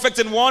made perfect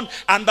in one,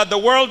 and that the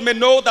world may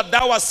know that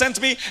thou hast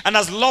sent me and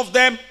hast loved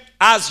them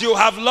as you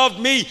have loved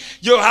me.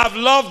 You have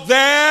loved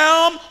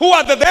them. Who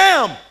are the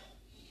them?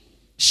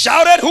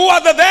 Shout it, who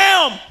are the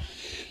them?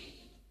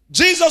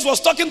 Jesus was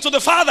talking to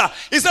the Father.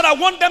 He said, I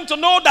want them to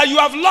know that you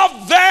have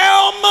loved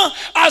them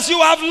as you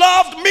have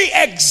loved me,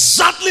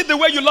 exactly the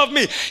way you love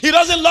me. He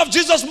doesn't love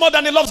Jesus more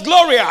than he loves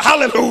Gloria.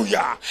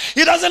 Hallelujah.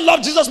 He doesn't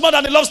love Jesus more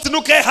than he loves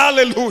Tinuke.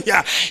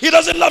 Hallelujah. He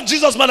doesn't love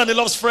Jesus more than he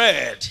loves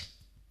Fred.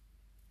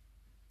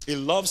 He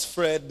loves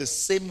Fred the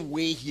same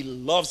way he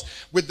loves,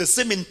 with the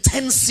same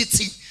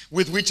intensity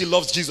with which he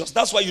loves Jesus.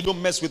 That's why you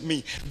don't mess with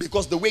me,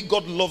 because the way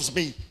God loves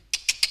me,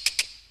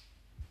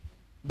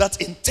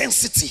 that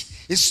intensity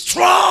is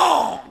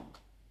strong.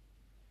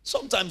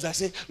 Sometimes I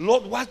say,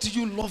 Lord, why do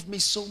you love me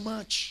so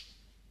much?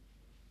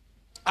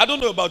 I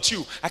don't know about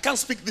you. I can't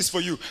speak this for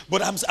you,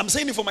 but I'm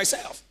saying it for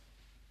myself.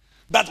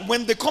 That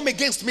when they come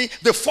against me,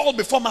 they fall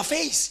before my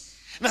face.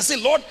 And I say,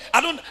 Lord,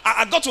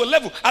 I got to a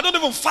level, I don't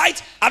even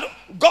fight.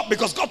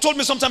 Because God told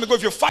me some time ago,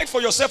 if you fight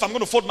for yourself, I'm going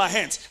to fold my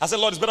hands. I said,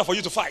 Lord, it's better for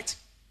you to fight.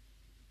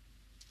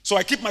 So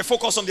I keep my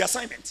focus on the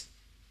assignment.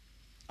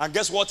 And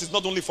guess what? It's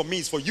not only for me,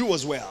 it's for you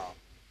as well.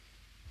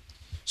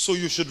 So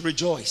you should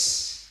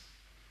rejoice.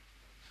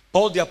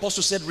 Paul the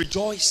apostle said,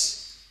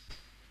 rejoice.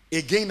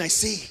 Again I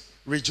say,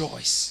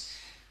 rejoice.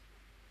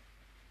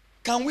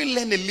 Can we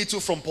learn a little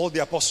from Paul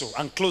the apostle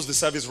and close the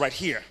service right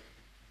here?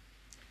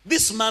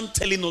 This man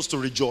telling us to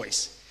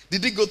rejoice.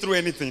 Did he go through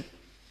anything?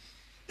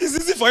 It's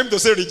easy for him to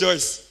say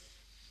rejoice.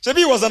 Maybe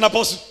he was an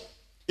apostle.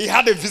 He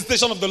had a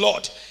visitation of the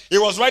Lord. He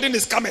was riding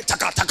his camel,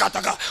 taka, taka,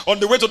 taka. On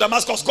the way to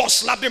Damascus, God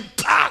slapped him.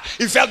 Pah!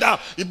 He fell down.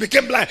 He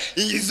became blind.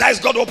 His eyes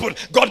got open.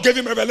 God gave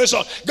him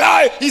revelation.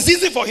 Guy, it's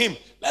easy for him.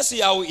 Let's see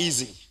how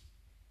easy.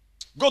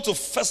 Go to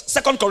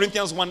 2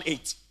 Corinthians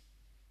 1:8.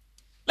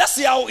 Let's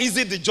see how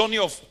easy the journey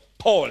of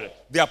Paul,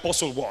 the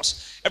apostle,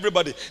 was.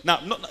 Everybody, now,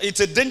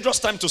 it's a dangerous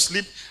time to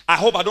sleep. I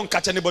hope I don't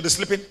catch anybody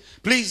sleeping.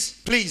 Please,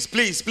 please,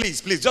 please,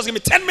 please, please. Just give me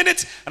 10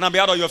 minutes and I'll be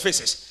out of your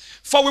faces.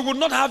 For we would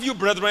not have you,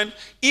 brethren,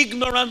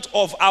 ignorant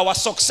of our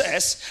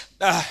success,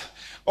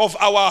 of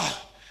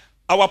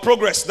our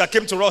progress that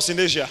came to us in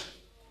Asia.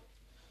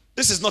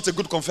 This is not a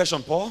good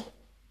confession, Paul.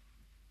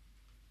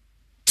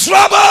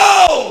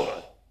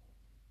 Trouble!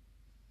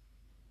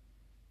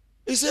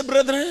 He said,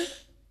 brethren,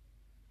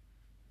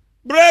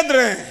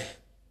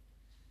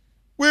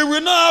 we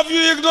will not have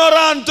you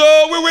ignorant,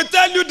 oh. We will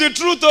tell you the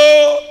truth,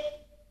 oh,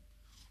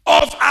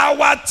 of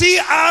our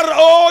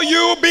trouble,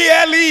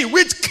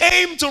 which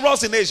came to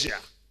us in Asia.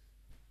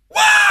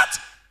 What?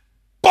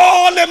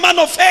 Paul, a man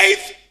of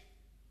faith,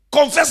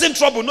 confessing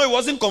trouble. No, he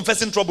wasn't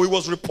confessing trouble. He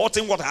was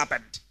reporting what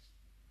happened.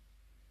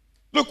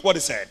 Look what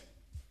he said.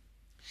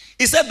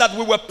 He said that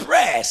we were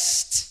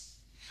pressed.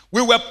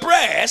 We were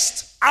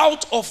pressed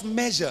out of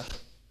measure.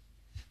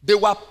 They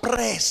were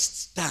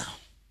pressed down.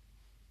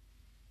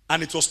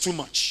 And it was too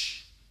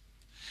much.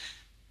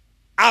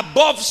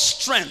 Above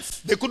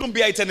strength, they couldn't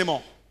bear it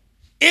anymore.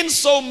 In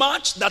so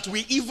much that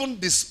we even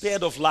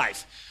despaired of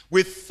life.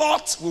 We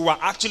thought we were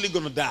actually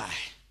going to die.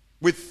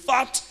 We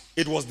thought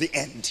it was the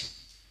end.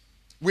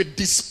 We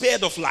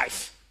despaired of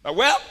life.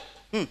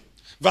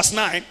 Verse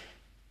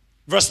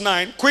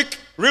 9, quick,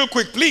 real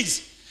quick,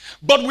 please.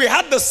 But we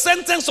had the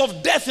sentence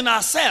of death in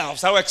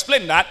ourselves. I will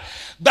explain that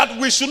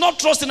we should not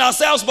trust in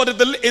ourselves, but in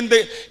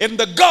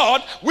the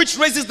God which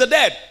raises the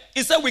dead.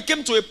 He said we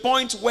came to a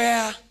point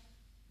where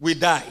we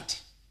died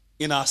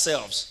in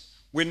ourselves.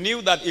 We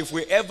knew that if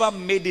we ever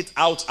made it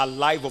out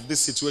alive of this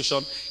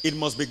situation, it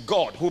must be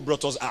God who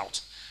brought us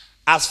out.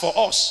 As for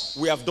us,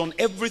 we have done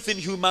everything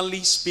humanly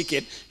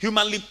speaking,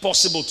 humanly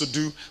possible to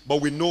do, but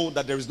we know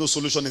that there is no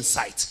solution in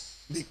sight.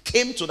 They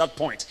came to that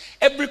point.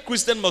 Every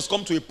Christian must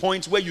come to a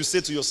point where you say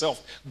to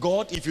yourself,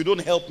 God, if you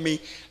don't help me,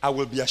 I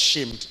will be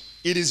ashamed.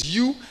 It is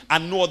you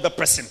and no other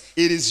person.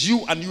 It is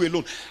you and you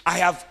alone. I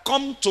have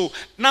come to,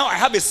 now I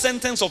have a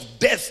sentence of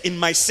death in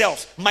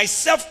myself.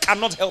 Myself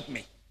cannot help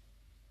me.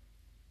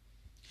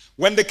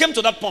 When they came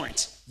to that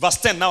point, verse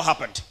 10 now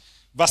happened.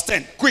 Verse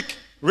 10,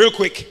 real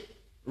quick,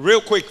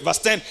 verse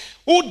 10.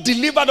 Who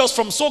delivered us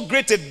from so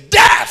great a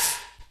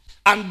death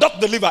and doth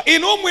deliver,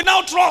 in whom we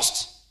now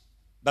trust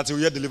that he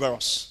will yet deliver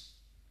us.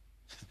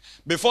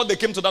 Before they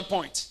came to that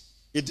point,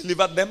 he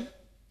delivered them.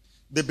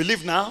 They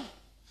believe now,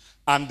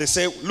 and they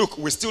say, look,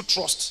 we still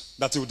trust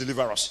that he will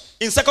deliver us.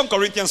 In 2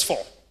 Corinthians 4,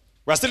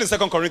 we are still in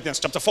 2 Corinthians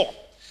chapter 4,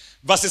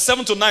 verses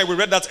 7 to 9, we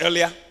read that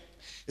earlier.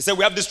 He said,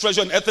 we have this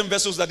treasure in earthen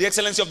vessels, that the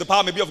excellency of the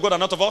power may be of God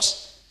and not of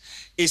us.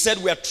 He said,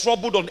 we are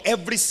troubled on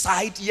every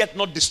side, yet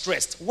not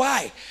distressed.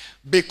 Why?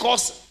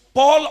 Because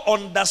Paul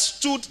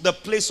understood the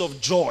place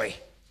of joy.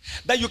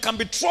 That you can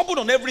be troubled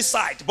on every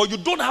side, but you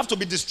don't have to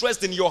be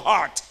distressed in your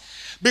heart.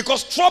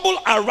 Because trouble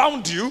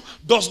around you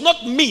does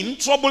not mean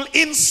trouble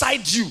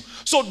inside you.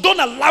 So don't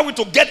allow it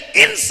to get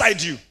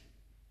inside you.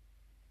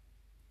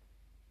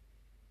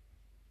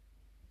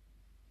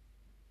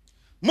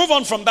 Move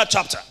on from that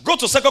chapter. Go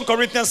to 2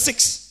 Corinthians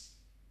 6.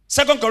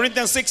 2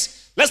 Corinthians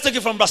 6. Let's take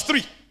it from verse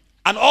 3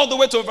 and all the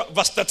way to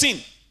verse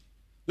 13.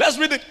 Let's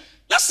read it.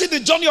 Let's see the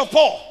journey of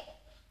Paul.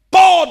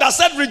 Paul that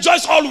said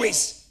rejoice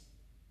always.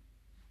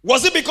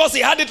 Was it because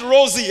he had it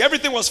rosy?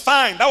 Everything was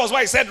fine. That was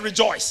why he said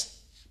rejoice.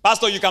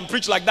 Pastor, you can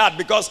preach like that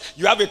because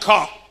you have a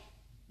car.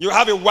 You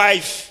have a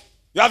wife.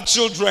 You have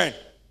children.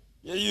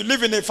 You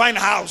live in a fine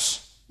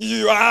house.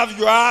 You have.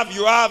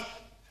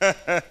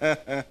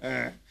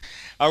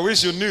 I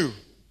wish you knew.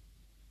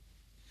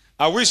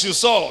 I wish you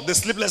saw the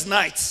sleepless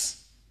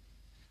nights.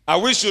 I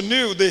wish you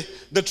knew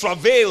the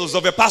travails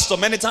of a pastor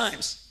many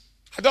times.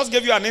 I just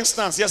gave you an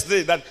instance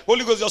yesterday that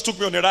Holy Ghost just took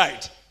me on a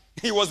ride.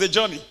 It was a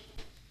journey.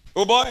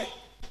 Oh boy.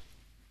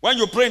 When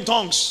you pray in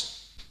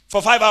tongues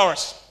for 5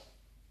 hours,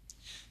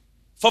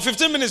 for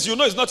 15 minutes, you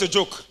know it's not a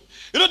joke.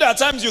 You know there are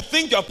times you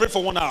think you have prayed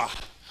for 1 hour.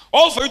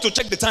 All for you to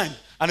check the time,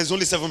 and it's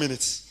only 7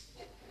 minutes.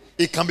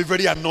 It can be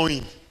very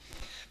annoying.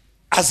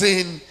 As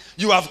in,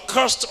 you have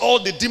cursed all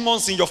the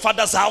demons in your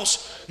father's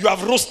house. You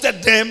have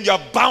roasted them. You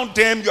have bound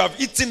them. You have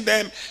eaten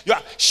them. You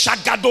are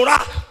shagadora,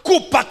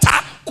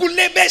 kupata,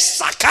 kulebe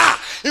saka.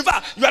 In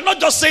fact, you are not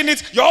just saying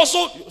it. You are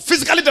also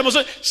physically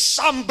demonstrating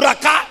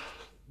sambraka,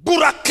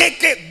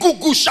 burakeke,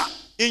 gugusha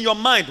in your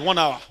mind 1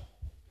 hour.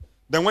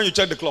 Then when you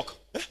check the clock,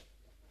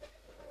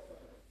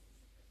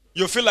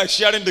 you feel like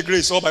sharing the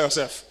grace all by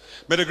yourself.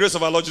 May the grace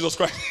of our Lord Jesus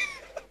Christ.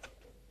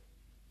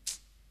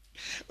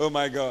 Oh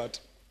my God.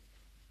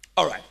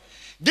 All right.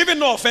 Giving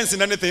no offense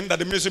in anything, that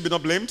the ministry be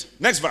not blamed.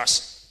 Next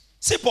verse.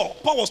 See Paul.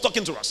 Paul was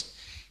talking to us.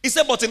 He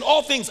said, but in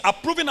all things,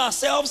 approving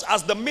ourselves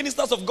as the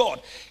ministers of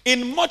God.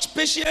 In much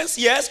patience,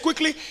 yes,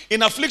 quickly.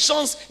 In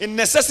afflictions, in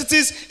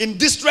necessities, in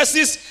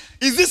distresses.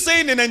 Is this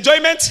saying in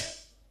enjoyment?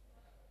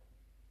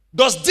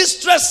 Does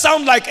distress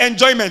sound like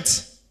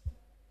enjoyment?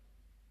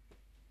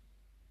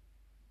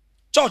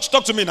 Church,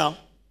 talk to me now.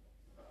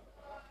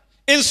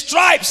 In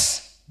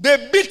stripes,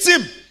 they beat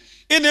him.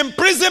 In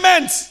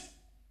imprisonment,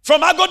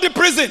 from Agodi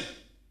prison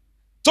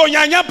to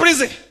Nyanya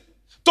prison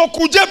to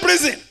Kuje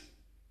prison.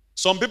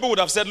 Some people would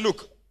have said,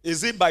 look,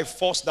 is it by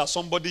force that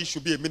somebody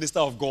should be a minister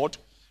of God?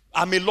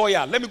 I'm a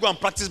lawyer. Let me go and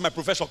practice my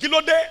profession.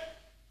 Kilo day.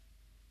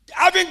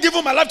 Having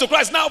given my life to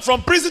Christ, now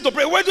from prison to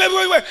prison.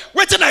 Wait.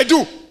 What did I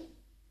do?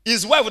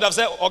 His wife would have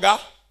said, Oga,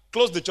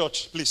 close the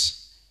church,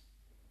 please.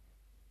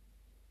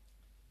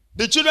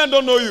 The children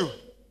don't know you.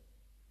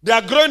 They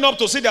are growing up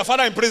to see their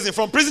father in prison,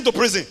 from prison to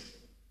prison.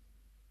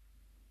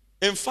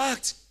 In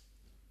fact,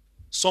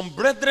 some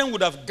brethren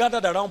would have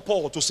gathered around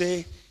Paul to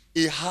say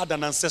he had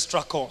an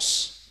ancestral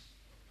curse.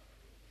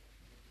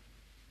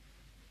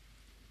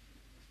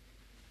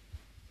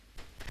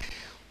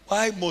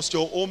 Why must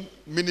your own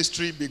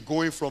ministry be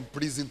going from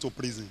prison to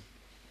prison?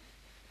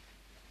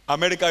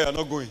 America, you are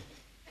not going.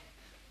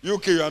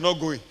 UK, you are not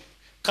going.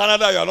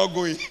 Canada, you are not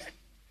going.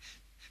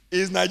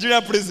 It's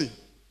Nigeria prison.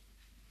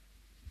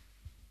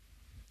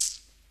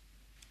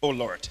 Oh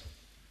Lord.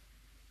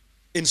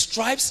 In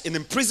stripes, in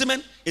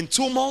imprisonment, in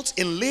tumults,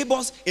 in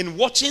labors, in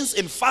watchings,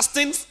 in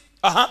fastings.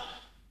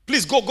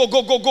 Please go.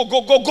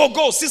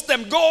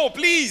 System, go,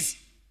 please.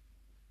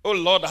 Oh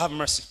Lord, have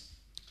mercy.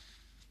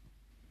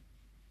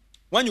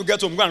 When you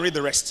get home, go and read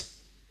the rest.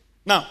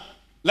 Now,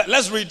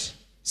 let's read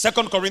 2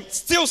 Corinthians,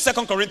 still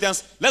 2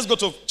 Corinthians. Let's go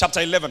to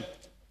chapter 11.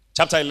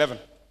 Chapter 11.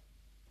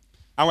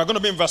 And we're going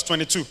to be in verse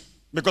 22,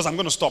 because I'm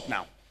going to stop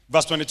now.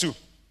 Verse 22.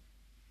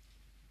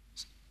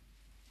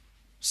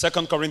 2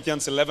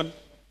 Corinthians 11.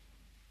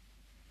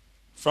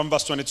 From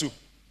verse 22.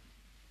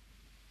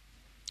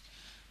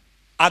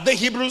 Are they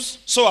Hebrews?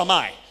 So am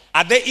I.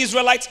 Are they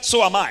Israelites?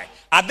 So am I.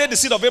 Are they the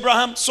seed of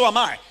Abraham? So am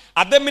I.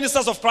 Are they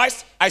ministers of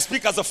Christ? I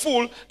speak as a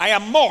fool. I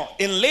am more.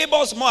 In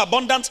labors, more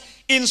abundant.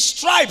 In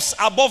stripes,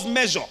 above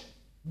measure.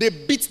 They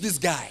beat this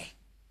guy.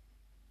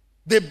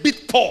 They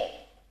beat Paul.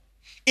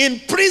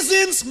 In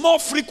prisons, more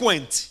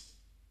frequent.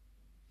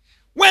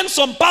 When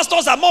some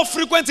pastors are more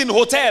frequent in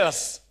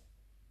hotels,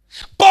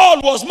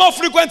 Paul was more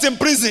frequent in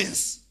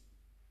prisons.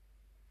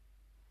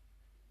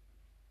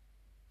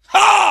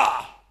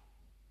 Ha!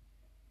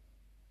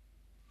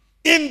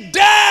 In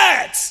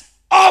death,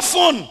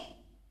 often.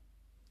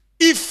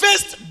 He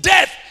faced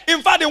death.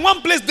 In fact, in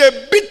one place,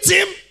 they beat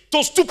him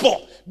to stupor.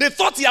 They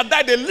thought he had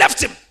died. They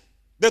left him.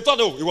 They thought,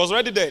 oh, he was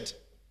already dead.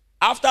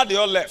 After they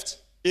all left,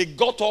 he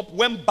got up,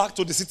 went back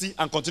to the city,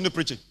 and continued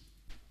preaching.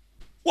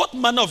 What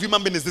manner of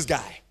human being is this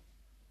guy?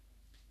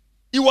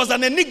 He was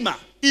an enigma.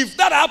 If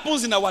that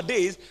happens in our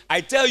days, I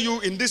tell you,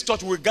 in this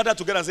church, we'll gather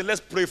together and say, let's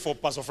pray for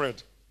Pastor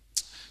Fred.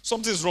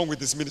 Something's wrong with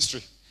this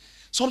ministry.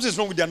 Something's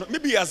wrong with the...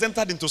 Maybe he has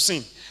entered into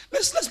sin.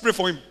 Let's pray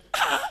for him.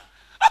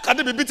 How can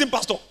they be beating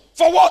pastor?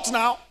 For what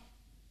now?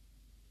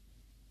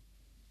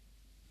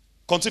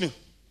 Continue.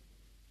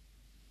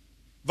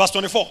 Verse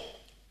 24.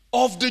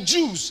 Of the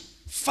Jews,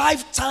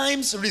 5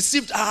 times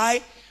received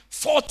I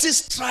 40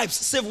 stripes,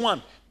 save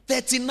one.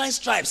 39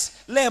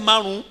 stripes. Le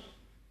maru.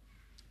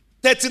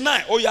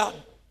 39. Oh yeah.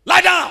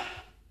 Lie down.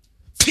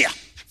 Fear,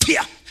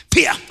 fear,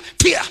 fear,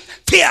 fear,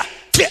 fear,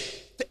 fear.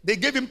 They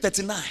gave him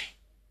 39.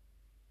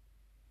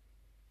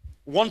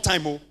 One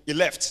time, he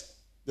left.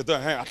 They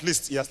thought, hey, at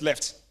least he has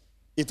left.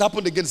 It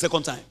happened again the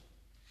second time.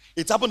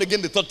 It happened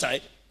again the third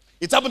time.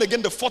 It happened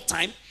again the fourth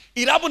time.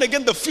 It happened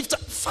again the fifth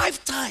time.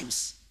 5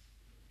 times.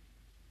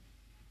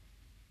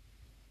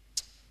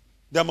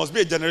 There must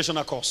be a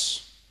generational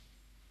curse.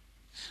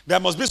 There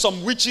must be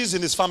some witches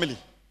in his family.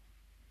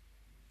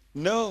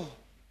 No.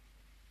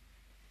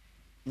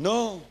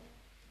 No.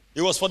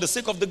 It was for the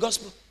sake of the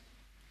gospel.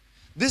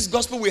 This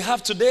gospel we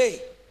have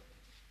today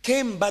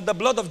came by the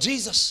blood of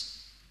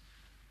Jesus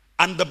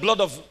and the blood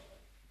of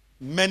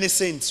many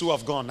saints who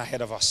have gone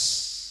ahead of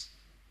us.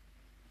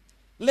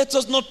 Let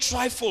us not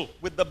trifle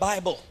with the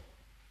Bible.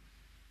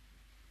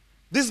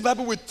 This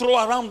Bible we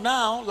throw around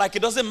now like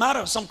it doesn't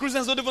matter. Some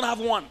Christians don't even have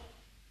one.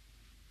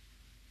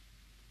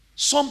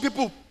 Some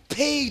people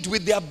paid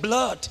with their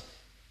blood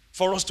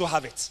for us to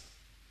have it.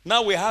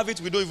 Now we have it,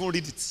 we don't even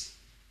read it.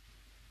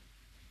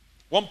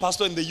 One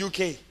pastor in the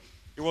UK,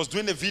 he was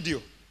doing a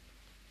video,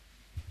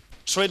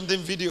 trending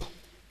video.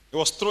 He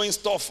was throwing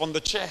stuff on the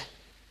chair.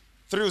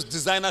 Threw his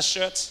designer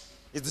shirt,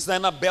 his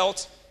designer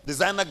belt,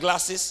 designer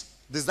glasses,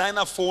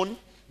 designer phone,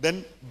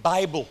 then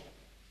Bible.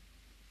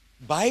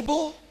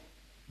 Bible?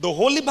 The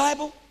Holy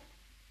Bible?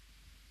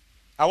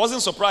 I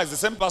wasn't surprised. The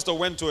same pastor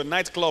went to a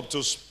nightclub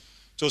to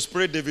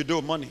spray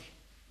Davido money.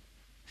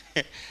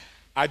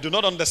 I do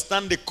not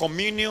understand the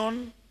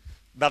communion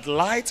that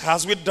light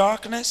has with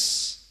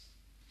darkness.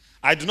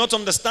 I do not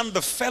understand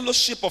the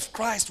fellowship of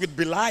Christ with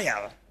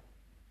Belial.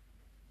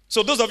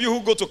 So those of you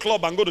who go to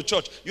club and go to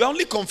church, you're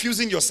only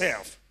confusing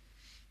yourself.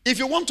 If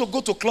you want to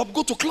go to club,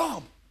 go to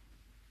club.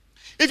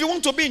 If you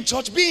want to be in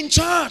church, be in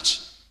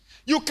church.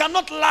 You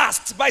cannot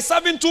last by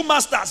serving 2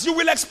 masters. You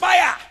will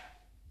expire.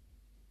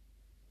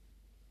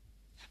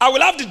 I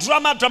will have the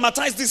drama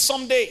dramatize this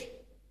someday.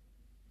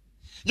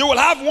 You will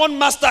have one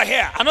master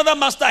here, another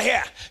master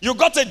here. You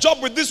got a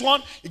job with this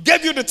one. He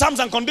gave you the terms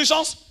and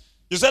conditions.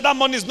 You said that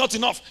money is not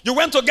enough. You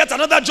went to get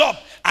another job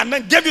and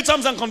then gave you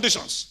terms and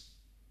conditions.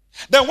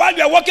 Then while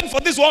you are working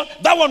for this one,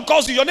 that one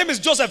calls you. Your name is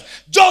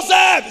Joseph.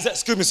 Joseph! He said,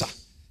 excuse me, sir.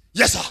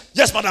 Yes, sir.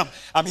 Yes, madam.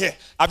 I'm here.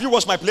 Have you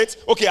washed my plate?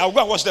 Okay, I'll go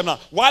and wash them now.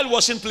 While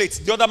washing plates,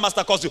 the other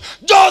master calls you.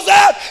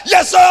 Joseph!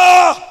 Yes,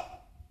 sir!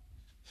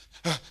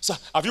 Sir,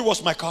 have you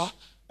washed my car?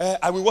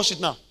 I will wash it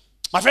now.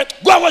 My friend,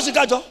 go and wash the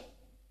car, Joe.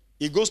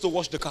 He goes to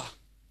wash the car.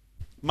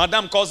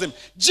 Madam calls him.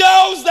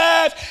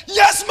 Joseph!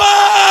 Yes,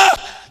 ma!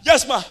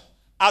 Yes, ma.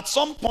 At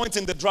some point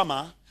in the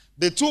drama,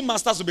 the 2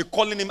 masters will be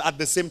calling him at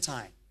the same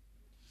time.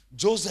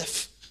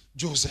 Joseph,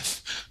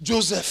 Joseph,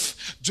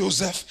 Joseph,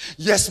 Joseph.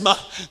 Yes, ma.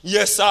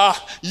 Yes, sir.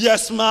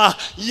 Yes, ma.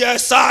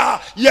 Yes,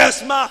 sir.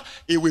 Yes, ma.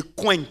 It will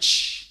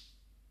quench.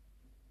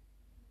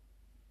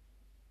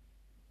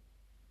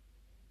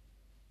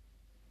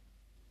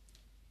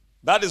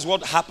 That is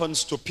what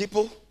happens to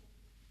people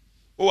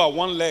who are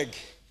one leg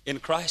in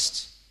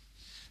Christ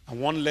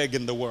and one leg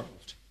in the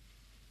world.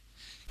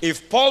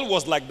 If Paul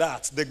was like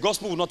that, the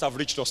gospel would not have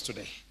reached us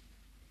today.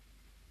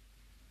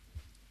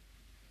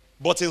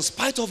 But in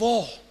spite of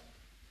all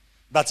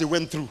that he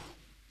went through,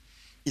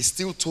 he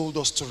still told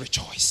us to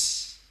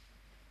rejoice.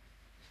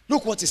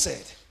 Look what he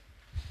said.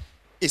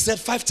 He said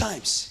 5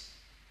 times,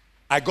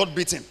 I got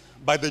beaten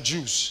by the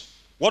Jews.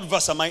 What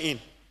verse am I in?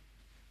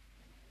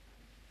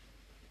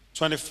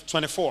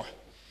 24.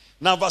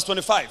 Now verse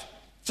 25.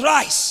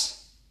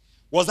 Thrice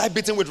was I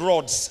beaten with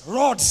rods.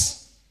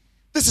 Rods.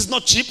 This is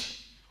not cheap.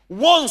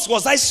 Once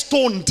was I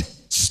stoned.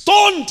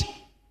 Stoned.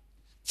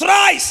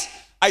 Thrice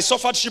I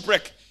suffered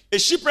shipwreck. A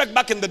shipwreck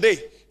back in the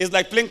day is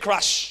like plane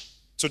crash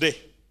today.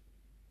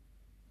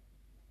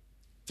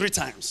 3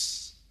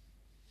 times.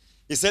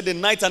 He said, a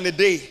night and a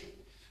day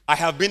I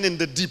have been in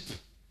the deep,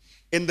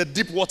 in the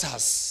deep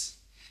waters,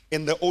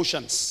 in the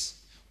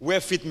oceans, where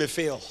feet may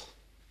fail,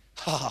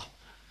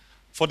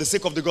 for the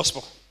sake of the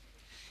gospel.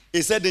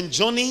 He said, in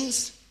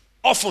journeys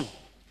often,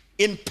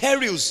 in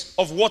perils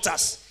of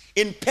waters,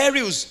 in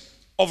perils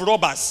of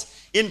robbers,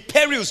 in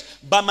perils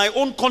by my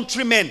own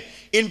countrymen,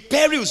 in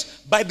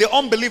perils by the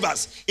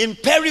unbelievers, in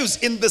perils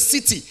in the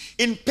city,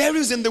 in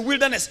perils in the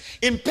wilderness,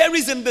 in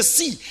perils in the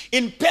sea,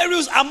 in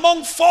perils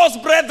among false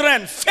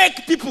brethren,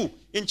 fake people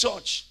in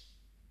church,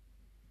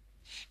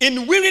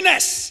 in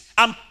weariness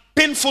and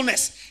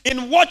painfulness,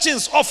 in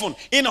watchings often,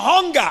 in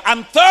hunger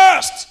and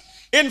thirst,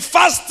 in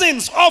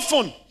fastings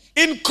often,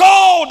 in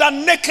cold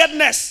and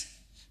nakedness.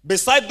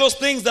 Beside those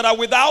things that are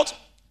without,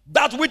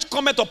 that which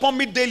cometh upon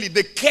me daily,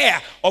 the care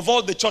of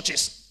all the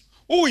churches.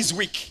 Who is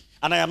weak,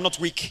 and I am not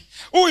weak?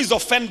 Who is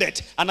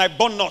offended, and I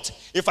burn not?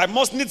 If I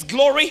must needs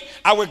glory,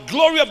 I will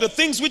glory of the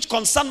things which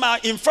concern my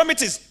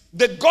infirmities.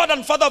 The God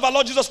and Father of our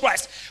Lord Jesus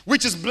Christ,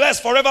 which is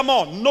blessed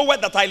forevermore, knoweth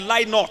that I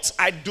lie not.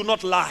 I do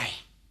not lie.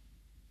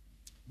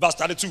 Verse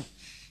 32.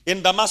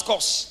 In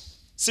Damascus,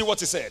 see what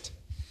he said.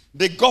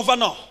 The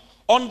governor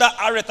under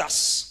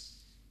Aretas,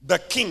 the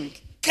king,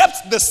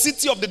 kept the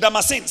city of the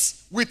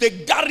Damascenes with a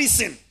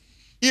garrison.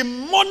 He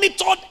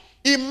monitored,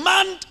 he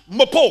manned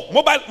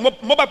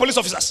mobile police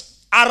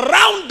officers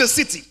around the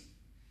city,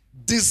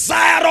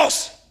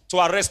 desirous to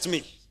arrest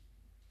me.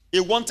 He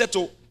wanted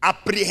to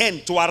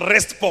apprehend, to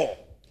arrest Paul.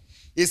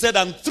 He said,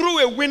 and through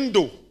a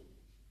window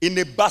in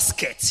a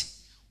basket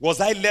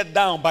was I let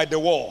down by the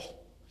wall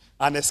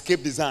and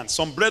escaped his hand.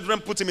 Some brethren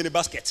put him in a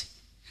basket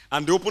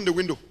and they opened the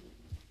window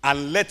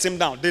and let him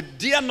down. They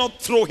dare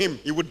not throw him,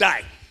 he would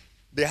die.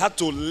 They had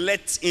to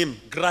let him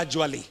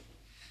gradually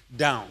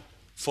down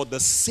for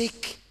the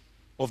sake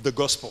of the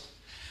gospel.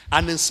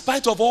 And in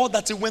spite of all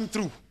that he went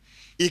through,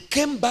 he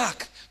came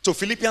back to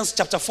Philippians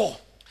chapter 4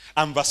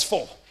 and verse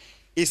 4.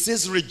 It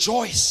says,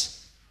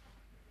 rejoice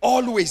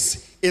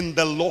always in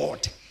the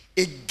Lord.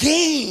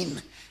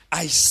 Again,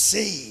 I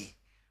say,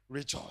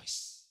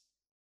 rejoice.